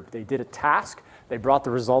their group. They did a task. They brought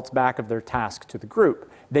the results back of their task to the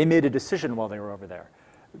group. They made a decision while they were over there.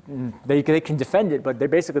 They can defend it, but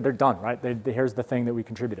they're done, right? Here's the thing that we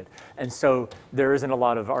contributed. And so there isn't a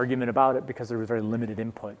lot of argument about it because there was very limited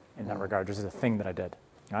input in that regard. This is a thing that I did,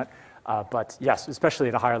 right? But yes, especially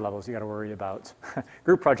at the higher levels, you got to worry about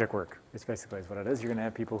group project work. It's basically what it is. You're going to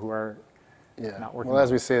have people who are Yeah. not working. Well,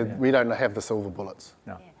 as we said, Yeah. we don't have the silver bullets.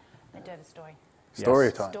 No. Yeah, I do have a story. Story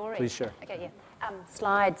Yes. time. Story. Please share. Okay, yeah.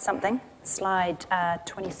 Slide something. Slide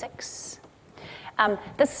 26.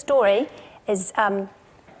 This story is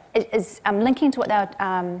linking to what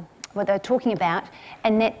they were talking about,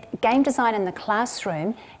 and that game design in the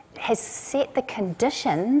classroom has set the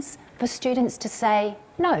conditions for students to say,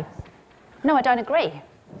 no, I don't agree.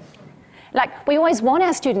 Like, we always want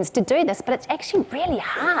our students to do this, but it's actually really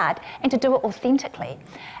hard and to do it authentically.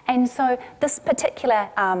 And so this particular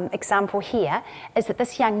example here is that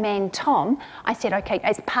this young man, Tom, I said, okay,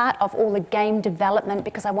 as part of all the game development,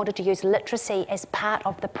 because I wanted to use literacy as part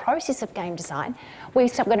of the process of game design, we're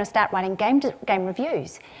going to start writing game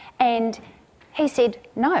reviews. And he said,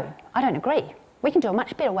 no, I don't agree. We can do a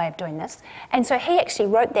much better way of doing this. And so he actually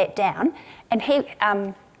wrote that down, and he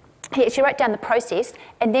actually wrote down the process,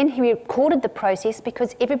 and then he recorded the process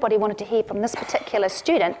because everybody wanted to hear from this particular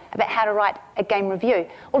student about how to write a game review.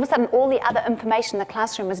 All of a sudden, all the other information in the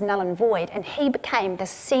classroom was null and void, and he became the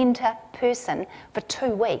centre person for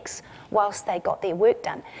 2 weeks whilst they got their work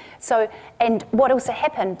done. So, and what also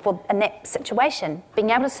happened in that situation, being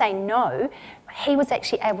able to say no, he was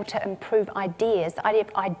actually able to improve ideas, the idea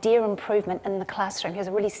of idea improvement in the classroom. He was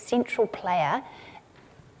a really central player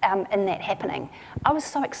in that happening. I was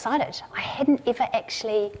so excited. I hadn't ever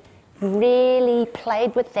actually really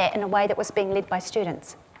played with that in a way that was being led by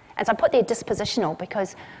students. And so I put there dispositional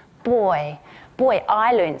because, boy,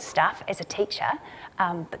 I learned stuff as a teacher,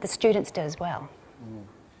 but the students did as well.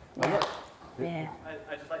 Yeah.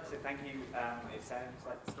 I'd just like to say thank you. It sounds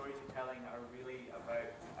like the stories you're telling are really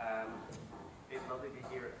about, it's lovely to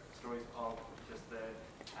hear stories of just the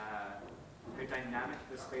how dynamic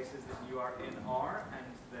the spaces that you are in are, and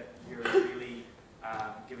that you're really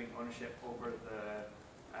giving ownership over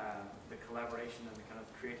the collaboration and the kind of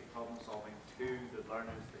creative problem solving to the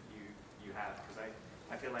learners that you have. Because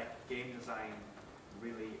I feel like game design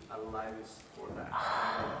really allows for that.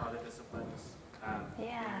 Other disciplines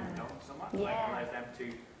don't so much. Like, allows them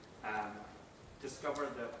to discover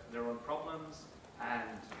their own problems and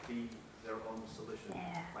be their own solution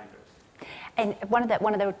finders. And one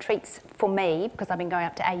of the retreats for me, because I've been going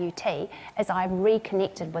up to AUT, is I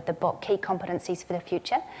reconnected with the book Key Competencies for the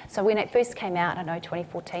Future. So when it first came out, I know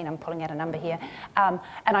 2014, I'm pulling out a number here, and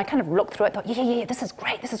I kind of looked through it, thought, yeah, this is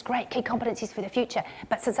great, Key Competencies for the Future.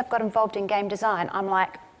 But since I've got involved in game design, I'm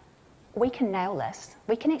like, we can nail this.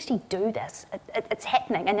 We can actually do this. It's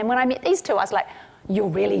happening. And then when I met these two, I was like, you're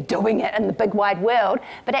really doing it in the big wide world.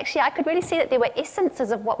 But actually, I could really see that there were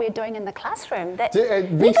essences of what we were doing in the classroom. That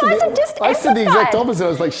you guys are just I said the exact opposite. I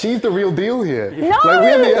was like, she's the real deal here. No!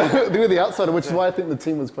 Like, we're the outsider, which is why I think the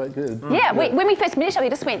team was quite good. Yeah, when we first met each other, we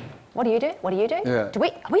just went, what do you do? What do you do? Yeah.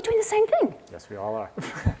 Are we doing the same thing? Yes, we all are.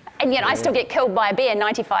 And yet I still get killed by a bear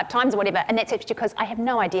 95 times or whatever. And that's actually because I have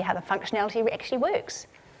no idea how the functionality actually works.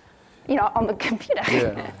 On the computer.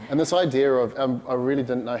 Yeah, and this idea of, I really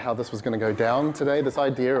didn't know how this was going to go down today, this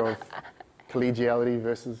idea of collegiality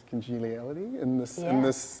versus congeniality in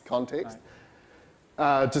this context.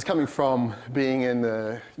 Just coming from being in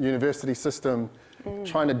the university system,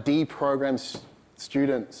 trying to deprogram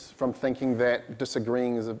students from thinking that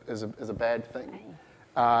disagreeing is a bad thing.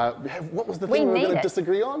 What was the thing we were going to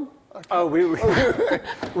disagree on? Okay. Oh, we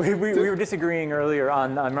were disagreeing earlier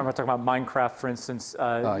on, I remember talking about Minecraft, for instance,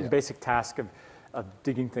 the basic task of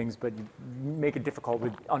digging things, but you make it difficult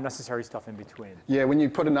with unnecessary stuff in between. Yeah, when you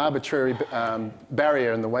put an arbitrary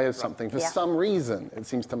barrier in the way of something, for some reason, it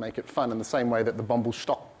seems to make it fun in the same way that the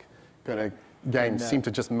Bumblestock kind of games seem to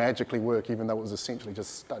just magically work, even though it was essentially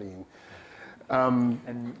just studying.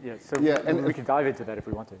 And we can dive into that if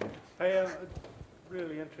we want to. Yeah. Hey,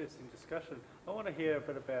 really interesting discussion. I want to hear a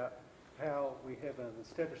bit about how we have an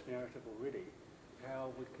established narrative already,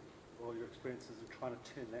 how we could, or your experiences of trying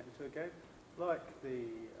to turn that into a game, like the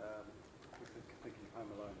thinking Home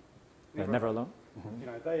Alone. Never Alone?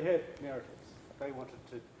 Mm-hmm. They had narratives. They wanted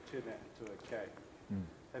to turn that into a game.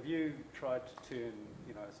 Have you tried to turn,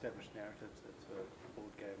 established narratives into a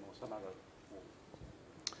board game or some other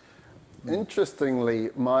form?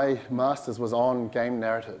 Interestingly, my master's was on game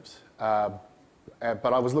narratives.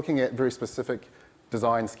 But I was looking at very specific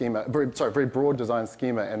design schema, very broad design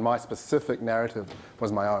schema, and my specific narrative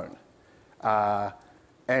was my own.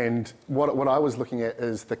 And what I was looking at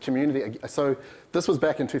is the community. So this was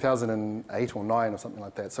back in 2008 or 9 or something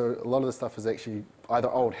like that. So a lot of the stuff is actually either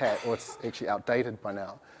old hat or it's actually outdated by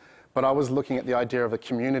now. But I was looking at the idea of a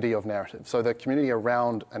community of narrative, so the community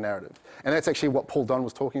around a narrative. And that's actually what Paul Dunn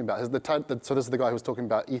was talking about. So this is the guy who was talking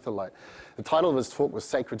about Etherlight. The title of his talk was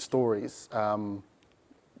Sacred Stories,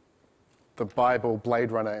 the Bible,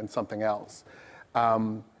 Blade Runner, and something else.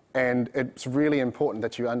 And it's really important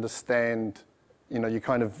that you understand, you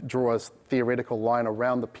kind of draw a theoretical line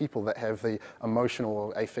around the people that have the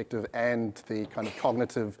emotional, affective, and the kind of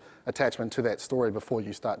cognitive attachment to that story before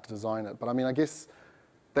you start to design it. But I mean, I guess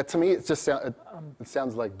that to me, it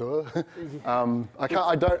sounds like duh.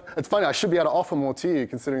 It's funny, I should be able to offer more to you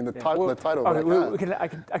considering the title, but I can't.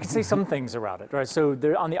 I can say some things around it, right? So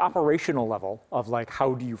on the operational level of like,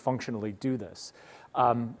 how do you functionally do this?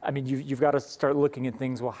 I mean, you've got to start looking at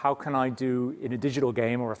things, well, how can I do in a digital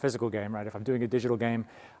game or a physical game, right? If I'm doing a digital game,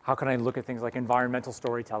 how can I look at things like environmental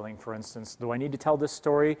storytelling, for instance? Do I need to tell this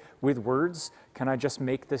story with words? Can I just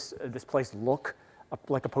make this place look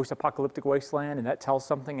like a post-apocalyptic wasteland, and that tells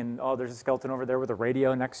something, and oh, there's a skeleton over there with a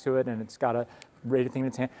radio next to it, and it's got a radio thing in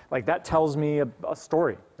its hand. Like, that tells me a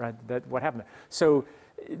story, right? That what happened. So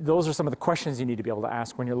those are some of the questions you need to be able to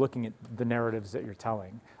ask when you're looking at the narratives that you're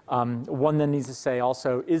telling. One then needs to say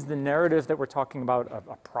also, is the narrative that we're talking about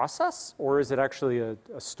a process, or is it actually a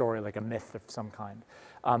story, like a myth of some kind?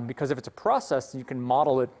 Because if it's a process, you can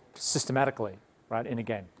model it systematically, right, in a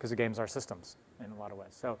game, because the games are systems in a lot of ways.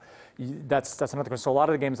 So that's another question. So a lot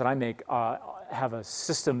of the games that I make have a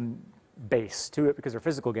system base to it because they're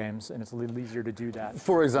physical games, and it's a little easier to do that.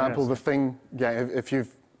 For example, the Thing game, if you've,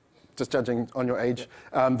 just judging on your age,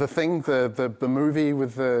 the Thing, the movie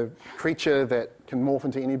with the creature that can morph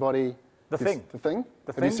into anybody. The Thing. The Thing?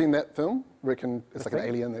 The Have you seen that film? It's like an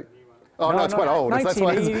alien that... Oh, no, it's quite old. That's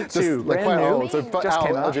why it's just like quite old. So just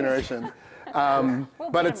our generation.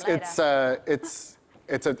 But it's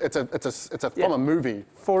from a movie.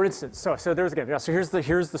 For instance, so there's a game. Yeah, so here's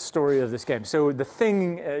the story of this game. So the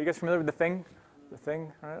Thing, you guys familiar with the Thing? The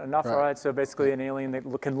Thing, right? Enough, right. Right? So basically an alien that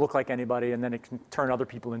can look like anybody, and then it can turn other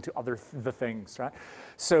people into the things, right?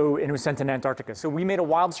 So, and it was sent in Antarctica. So we made a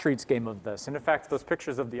Wild Streets game of this. And in fact, those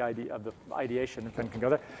pictures of the ideation, if Ben can go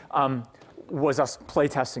there, was us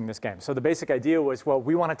playtesting this game. So the basic idea was, well,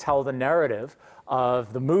 we want to tell the narrative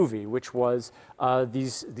of the movie, which was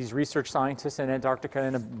these research scientists in Antarctica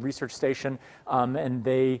in a research station, and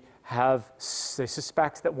they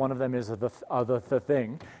suspect that one of them is the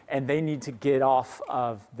Thing, and they need to get off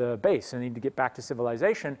of the base and need to get back to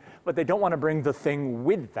civilization, but they don't want to bring the Thing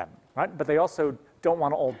with them, right? But they also don't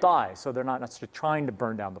want to all die, so they're not necessarily trying to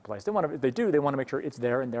burn down the place. They want to make sure it's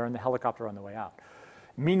there, and they're in the helicopter on the way out.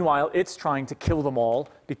 Meanwhile, it's trying to kill them all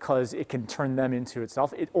because it can turn them into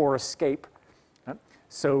itself or escape. Right?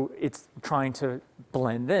 So it's trying to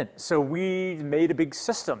blend in. So we made a big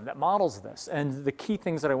system that models this. And the key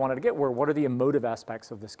things that I wanted to get were, what are the emotive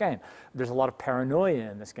aspects of this game? There's a lot of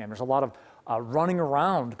paranoia in this game. There's a lot of running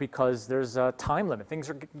around because there's a time limit. Things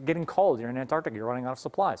are getting cold. You're in Antarctica. You're running out of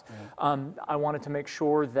supplies. Yeah. I wanted to make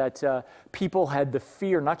sure that people had the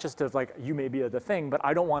fear, not just of like, you may be the Thing, but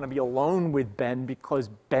I don't want to be alone with Ben because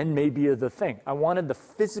Ben may be the Thing. I wanted the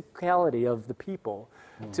physicality of the people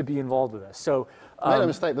to be involved with this. So made a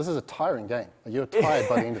mistake. This is a tiring game. You're tired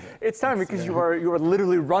by the end of it. It's tiring because you are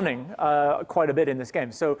literally running quite a bit in this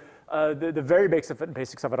game. So the very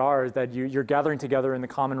basics of it are is that you're gathering together in the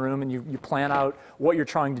common room and you plan out what you're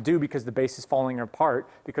trying to do because the base is falling apart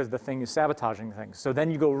because the Thing is sabotaging things. So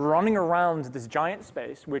then you go running around this giant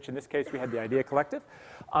space, which in this case we had the Idea Collective,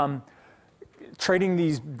 trading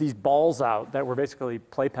these balls out that were basically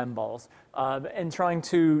playpen balls, and trying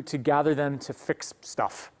to gather them to fix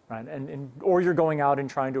stuff, right? Or you're going out and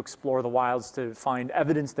trying to explore the wilds to find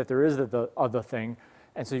evidence that there is the other Thing,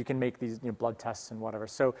 and so you can make these blood tests and whatever.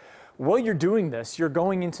 So while you're doing this, you're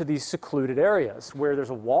going into these secluded areas where there's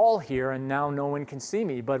a wall here and now no one can see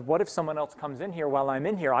me. But what if someone else comes in here while I'm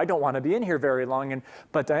in here? I don't want to be in here very long.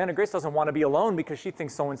 But Diana Grace doesn't want to be alone because she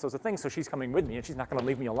thinks so-and-so's a Thing, so she's coming with me and she's not going to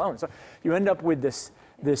leave me alone. So you end up with this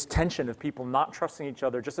tension of people not trusting each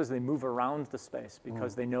other just as they move around the space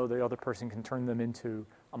because they know the other person can turn them into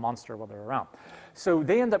a monster while they're around. So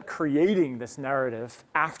they end up creating this narrative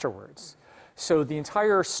afterwards. So the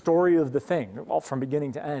entire story of the Thing, all from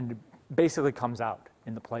beginning to end, basically comes out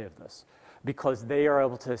in the play of this because they are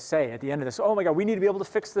able to say at the end of this, oh my God, we need to be able to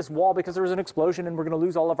fix this wall because there was an explosion and we're going to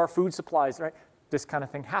lose all of our food supplies, right? This kind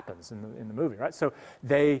of thing happens in the movie, right? So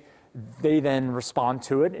they then respond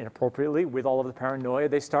to it inappropriately with all of the paranoia.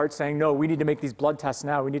 They start saying, no, we need to make these blood tests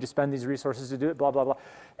now. We need to spend these resources to do it, blah, blah, blah,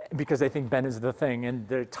 because they think Ben is the Thing and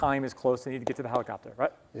their time is close. They need to get to the helicopter,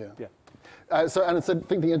 right? Yeah. Yeah. I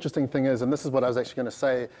think the interesting thing is, and this is what I was actually going to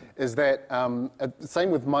say, is that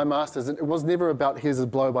same with my masters, it was never about here's a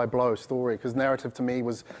blow-by-blow story, because narrative to me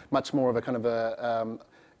was much more of a kind of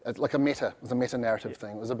like a meta, it was a meta-narrative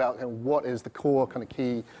thing. It was about what is the core kind of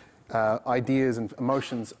key ideas and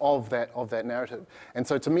emotions of that narrative. And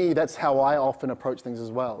so to me, that's how I often approach things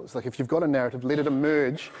as well. It's like if you've got a narrative, let it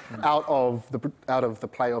emerge out of the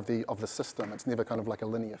play of the system. It's never kind of like a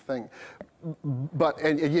linear thing. But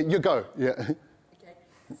and you go, yeah. Okay,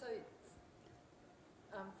 so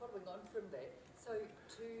following on from that, so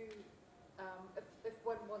if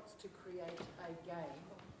one wants to create a game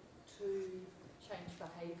to change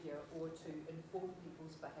behaviour or to inform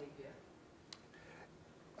people's behaviour,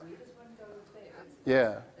 where does one go with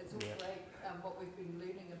that? It's all great what we've been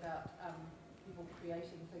learning about people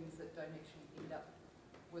creating things that don't actually end up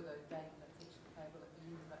with a game that's actually playable at the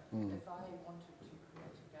end. But if I wanted to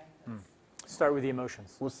create a game that's... Start with the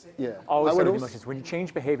emotions. Yeah. Always start with the emotions. When you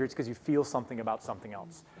change behavior, it's because you feel something about something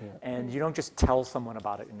else. Yeah. And you don't just tell someone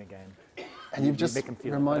about it in the game. And you've just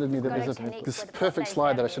reminded me that there's this perfect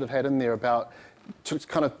slide that I should have had in there about to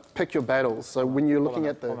kind of pick your battles. So when you're looking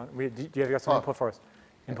at the... Do you have some input for us?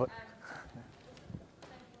 Input.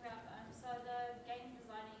 Thinking about so the game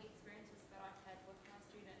designing experiences that I've had with my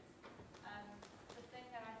students, the thing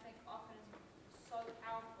that I think often is so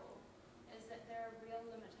powerful is that there are real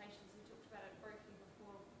limitations. We talked about it briefly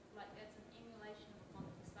before, like it's an emulation of a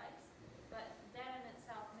quantum space, but that in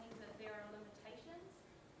itself means that there are limitations.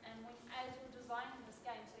 And when, as you're designing this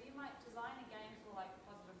game, so you might design a game for like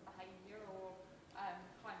positive behaviour or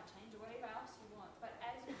climate change or whatever else you want, but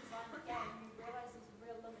as you design the game, you realise there's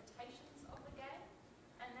real limitations of the game,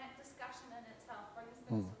 and that discussion in itself brings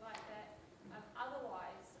things to light that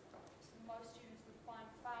otherwise most students would find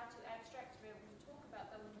far too abstract to be able to talk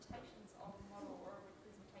about the limitations of a model or a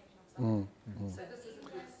representation of something. So this isn't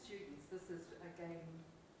with students, this is a game...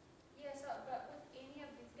 Yeah, so, but with any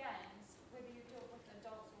of these games, whether you do it with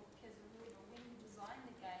adults or kids or whoever, when you design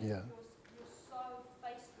the game, you're so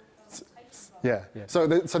faced with the limitations of it. Yeah. So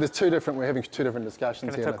there's two different, we're having two different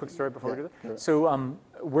discussions Can I here. tell a quick story before we do that? So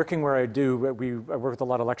working where I do, I work with a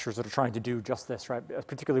lot of lecturers that are trying to do just this, right?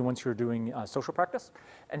 Particularly once you're doing social practice.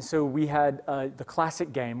 And so we had the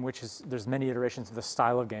classic game, which is, there's many iterations of the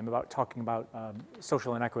style of game about talking about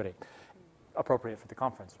social inequity, appropriate for the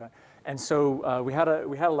conference, right? And so we had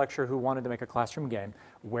a lecturer who wanted to make a classroom game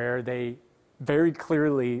where they very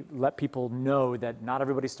clearly let people know that not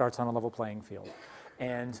everybody starts on a level playing field,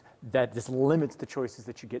 and that this limits the choices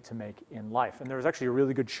that you get to make in life. And there was actually a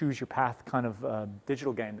really good choose your path kind of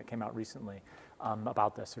digital game that came out recently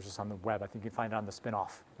about this. There's just on the web. I think you can find it on the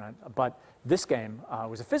spin-off. Right? But this game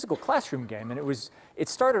was a physical classroom game, and it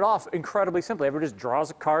started off incredibly simply. Everybody just draws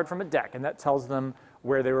a card from a deck, and that tells them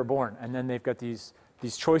where they were born. And then they've got these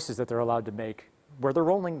choices that they're allowed to make where they're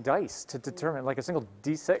rolling dice to determine, like a single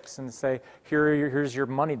D6, and say, here's your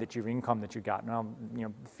money your income that you got. Now,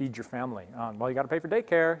 feed your family. Well, you got to pay for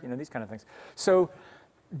daycare. These kind of things. So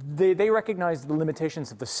they recognize the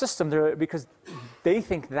limitations of the system there because they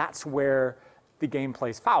think that's where the game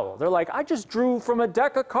plays foul. They're like, I just drew from a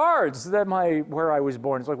deck of cards where I was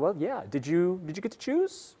born. It's like, well, yeah. Did you get to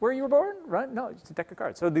choose where you were born? Right? No, it's a deck of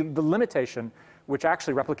cards. So the limitation, which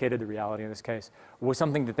actually replicated the reality in this case, was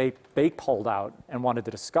something that they pulled out and wanted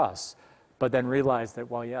to discuss, but then realized that,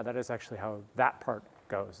 well, yeah, that is actually how that part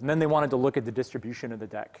goes. And then they wanted to look at the distribution of the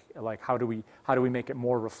deck, like how do we make it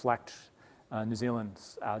more reflect New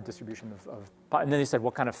Zealand's distribution of, and then they said,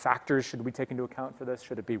 what kind of factors should we take into account for this?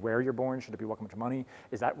 Should it be where you're born? Should it be what much money?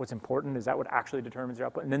 Is that what's important? Is that what actually determines your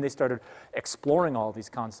output? And then they started exploring all these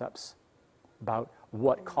concepts about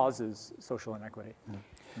what causes social inequity in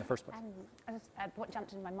the first place. What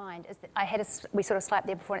jumped into my mind is that we sort of slapped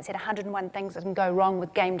there before and it said 101 things that can go wrong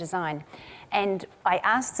with game design. And I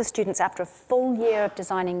asked the students after a full year of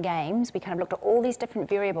designing games, we kind of looked at all these different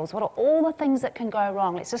variables. What are all the things that can go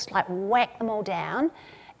wrong? Let's just like whack them all down.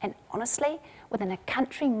 And honestly, within a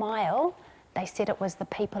country mile, they said it was the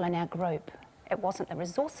people in our group. It wasn't the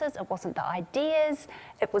resources, it wasn't the ideas,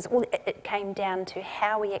 it came down to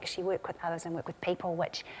how we actually work with others and work with people,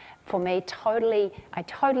 which for me I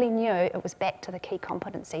totally knew it was back to the key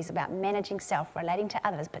competencies about managing self, relating to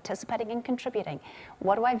others, participating and contributing.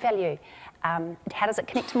 What do I value? How does it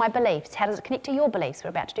connect to my beliefs? How does it connect to your beliefs?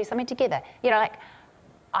 We're about to do something together.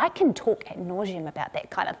 I can talk ad nauseum about that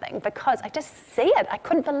kind of thing because I just see it. I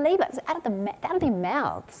couldn't believe it. It's out of their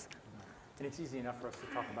mouths. And it's easy enough for us to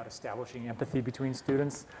talk about establishing empathy between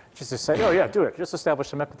students. Just to say, oh yeah, do it. Just establish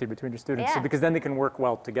some empathy between your students. Yeah. So, because then they can work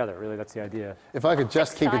well together. Really, that's the idea. If I could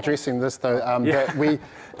just keep addressing this though, that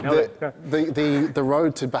the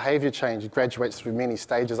road to behaviour change graduates through many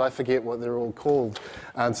stages. I forget what they're all called.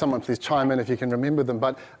 Someone please chime in if you can remember them.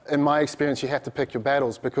 But in my experience, you have to pick your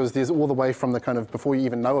battles because there's all the way from the kind of before you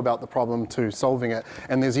even know about the problem to solving it.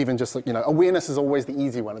 And there's even just, awareness is always the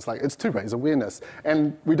easy one. It's like, it's two ways, awareness.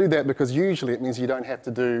 And we do that because you usually it means you don't have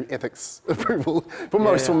to do ethics approval for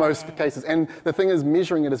most cases. And the thing is,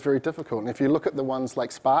 measuring it is very difficult. And if you look at the ones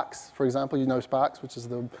like Sparks, for example, you know Sparks, which is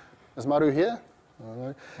is Maru here? I don't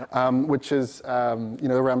know. Which is,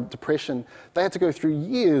 around depression. They had to go through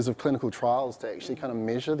years of clinical trials to actually kind of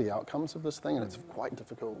measure the outcomes of this thing, and it's quite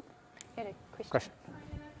difficult. You had a question? Can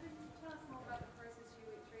you tell us more about the process you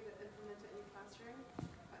went through to implement it in your classroom,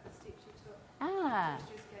 like the steps you took to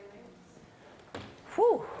introduce gaming?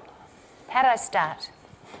 Whew. How did I start?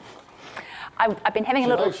 I've been having a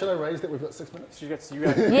little... Should I raise that we've got 6 minutes? You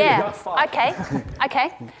got Yeah, got 5.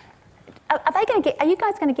 okay. Are you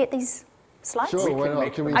guys going to get these slides? Sure, why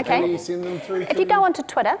not? Can we send them through? If you go onto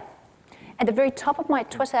Twitter, at the very top of my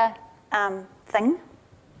Twitter thing,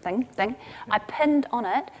 I pinned on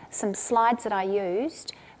it some slides that I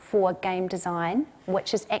used for game design,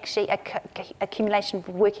 which is actually a accumulation of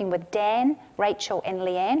working with Dan, Rachel and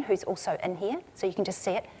Leanne, who's also in here, so you can just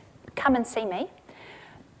see it. Come and see me.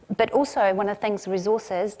 But also one of the things,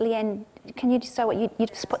 resources, Leanne, can you just show what you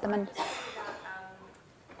just put them in?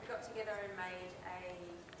 We got together and made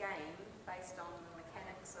a game based on the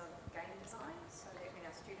mechanics of game design, so that when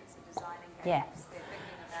our students are designing games, they're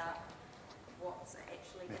thinking about what's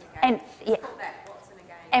actually in a game. And What's in a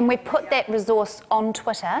game. And we put that resource on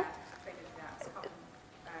Twitter.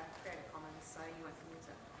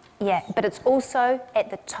 Yeah, but it's also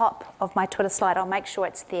at the top of my Twitter slide. I'll make sure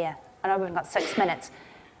it's there. I know we've got 6 minutes.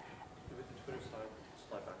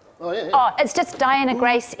 Oh, yeah. Oh, it's just Diana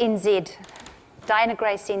Grace NZ. Diana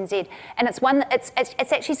Grace NZ. And it's one, it's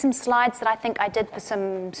actually some slides that I think I did for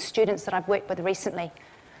some students that I've worked with recently.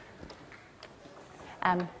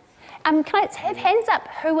 Can I have hands up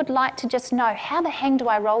who would like to just know how the hell do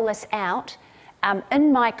I roll this out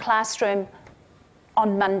in my classroom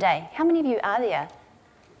on Monday? How many of you are there?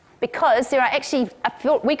 Because there are actually, I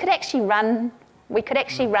feel we could actually run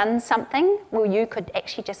something where you could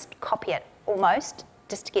actually just copy it almost,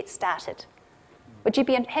 just to get started. Would you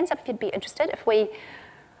be, hands up if you'd be interested, if we,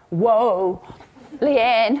 whoa,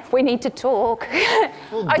 Leanne, we need to talk.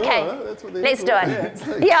 Well, okay, that's what let's do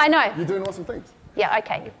it. Yeah, I know. You're doing awesome things. Yeah,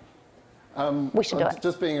 okay. We should do it.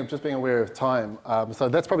 Just being aware of time. So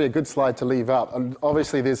that's probably a good slide to leave up. And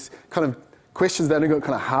obviously there's kind of questions that only got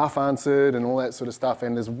kind of half answered and all that sort of stuff,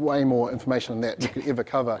 and there's way more information than that you could ever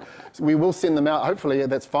cover. So we will send them out. Hopefully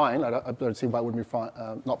that's fine. I don't see why it wouldn't be fine,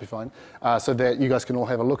 not be fine. So that you guys can all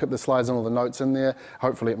have a look at the slides and all the notes in there.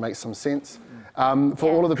 Hopefully it makes some sense.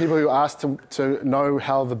 For all of the people who asked to know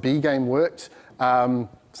how the B game worked,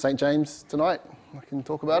 St. James tonight. I can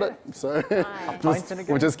talk about it. So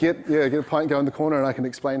we'll just get a pint, go in the corner, and I can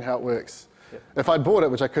explain how it works. Yep. If I bought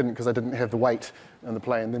it, which I couldn't because I didn't have the weight and the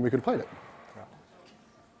plane, then we could have played it.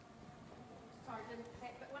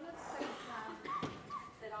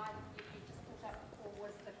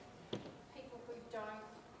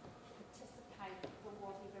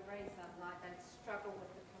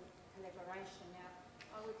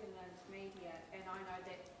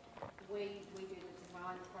 We do the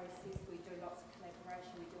design process, we do lots of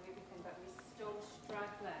collaboration, we do everything, but we're still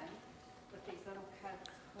struggling with these little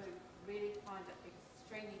kids who really find it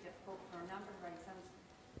extremely difficult for a number of reasons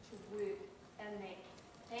to work in that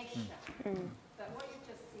fashion. But what you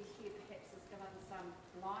just see here perhaps is given some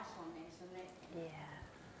light on that, and that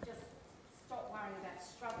just stop worrying about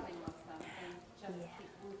struggling with them and just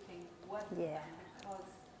keep working with them,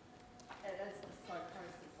 because it is a slow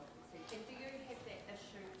process, obviously. And do you have that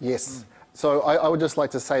issue? Yes. So I would just like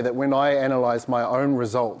to say that when I analyse my own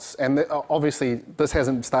results, and obviously this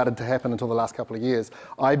hasn't started to happen until the last couple of years,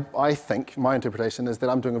 I think, my interpretation is that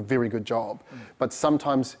I'm doing a very good job. But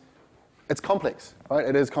sometimes it's complex, right?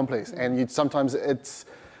 It is complex. And sometimes it's,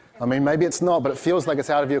 I mean, maybe it's not, but it feels like it's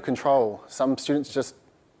out of your control. Some students just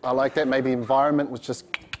are like that. Maybe environment was just...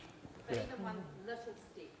 But even one little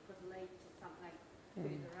step could lead to something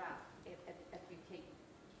further up if you keep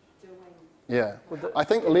doing... Yeah, I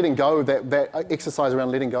think letting go, that exercise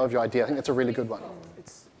around letting go of your idea, I think that's a really good one.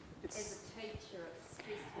 As a teacher, it's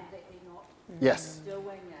stressful that they're not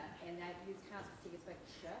doing it, and that you can't see a big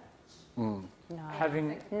shift. No.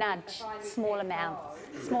 Having nudge, small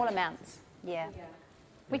amounts, yeah.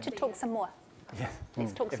 We should talk some more. Yeah.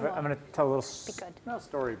 Let's talk some more. I'm going to tell a little Good.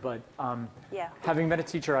 story, but having been a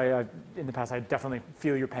teacher, I in the past, I definitely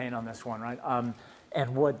feel your pain on this one, right?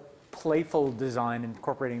 And what playful design,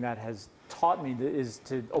 incorporating that, has taught me is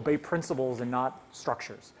to obey principles and not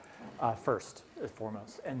structures first and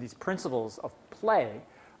foremost. And these principles of play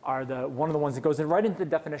are one of the ones that goes in right into the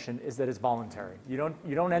definition, is that it's voluntary. You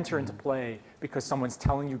don't enter into play because someone's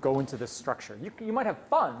telling you go into this structure. You might have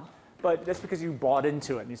fun, but that's because you bought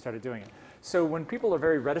into it and you started doing it. So when people are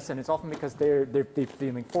very reticent, it's often because they're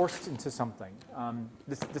feeling forced into something.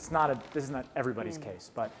 This is not everybody's case,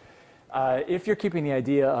 but if you're keeping the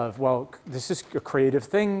idea of, well, this is a creative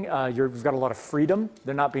thing, you've got a lot of freedom,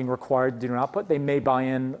 they're not being required to do an output, they may buy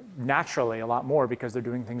in naturally a lot more because they're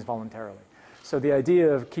doing things voluntarily. So the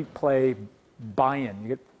idea of keep, play, buy-in, you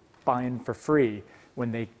get buy-in for free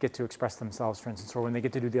when they get to express themselves, for instance, or when they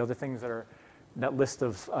get to do the other things that are that list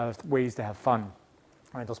of ways to have fun.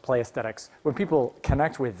 Right, those play aesthetics. When people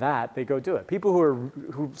connect with that, they go do it. People who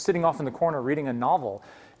are sitting off in the corner reading a novel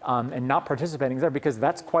and not participating there, because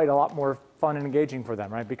that's quite a lot more fun and engaging for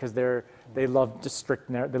them, right? Because they love just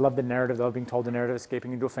they love the narrative, they love being told the narrative,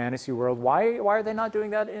 escaping into a fantasy world. Why are they not doing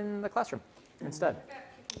that in the classroom instead?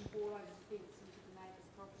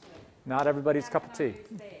 Not everybody's cup of tea.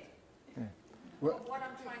 Yeah. What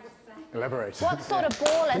I'm trying to say. Elaborate. What sort of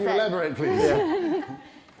ball is Can it? you elaborate, please?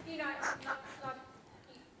 You know, that's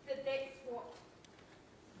what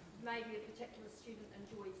maybe a particular student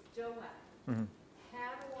enjoys doing. Mm-hmm.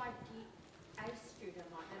 How do I get a student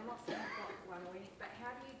like that? I'm not saying I've got one or anything, but how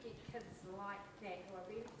do you get kids like that who are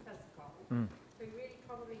really physical, who really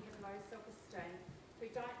probably have low self-esteem, who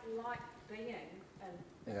don't like being in?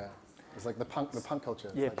 Yeah. It's like the punk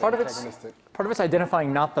culture. Yeah, like part of it's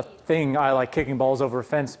identifying not the thing, I like kicking balls over a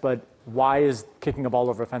fence, but why is kicking a ball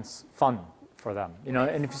over a fence fun for them? You know,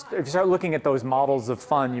 and if you start looking at those models of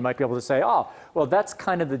fun, you might be able to say, oh, well, that's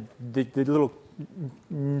kind of the little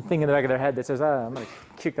thing in the back of their head that says, I'm going to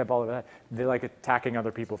kick that ball over the head. They like attacking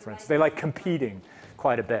other people, for instance. They like competing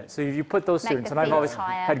quite a bit. So if you put those students, and I've always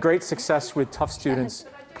had great success with tough students,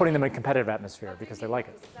 putting them in a competitive atmosphere because they like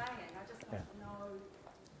it.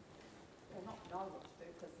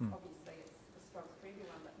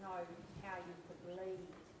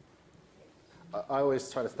 I always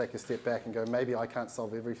try to take a step back and go, maybe I can't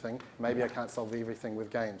solve everything. Maybe I can't solve everything with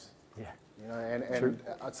games. Yeah. You know, and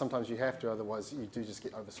sometimes you have to, otherwise you do just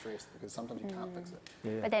get overstressed because sometimes you can't fix it.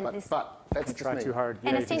 Yeah. But then But that's try just too me. hard.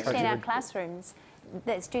 And Yeah, essentially in our classrooms,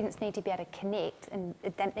 the students need to be able to connect, and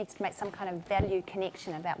that needs to make some kind of value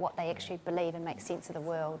connection about what they actually believe and make sense of the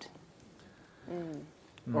world.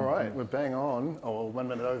 All right, we're bang on, or 1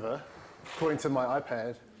 minute over, according to my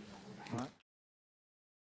iPad.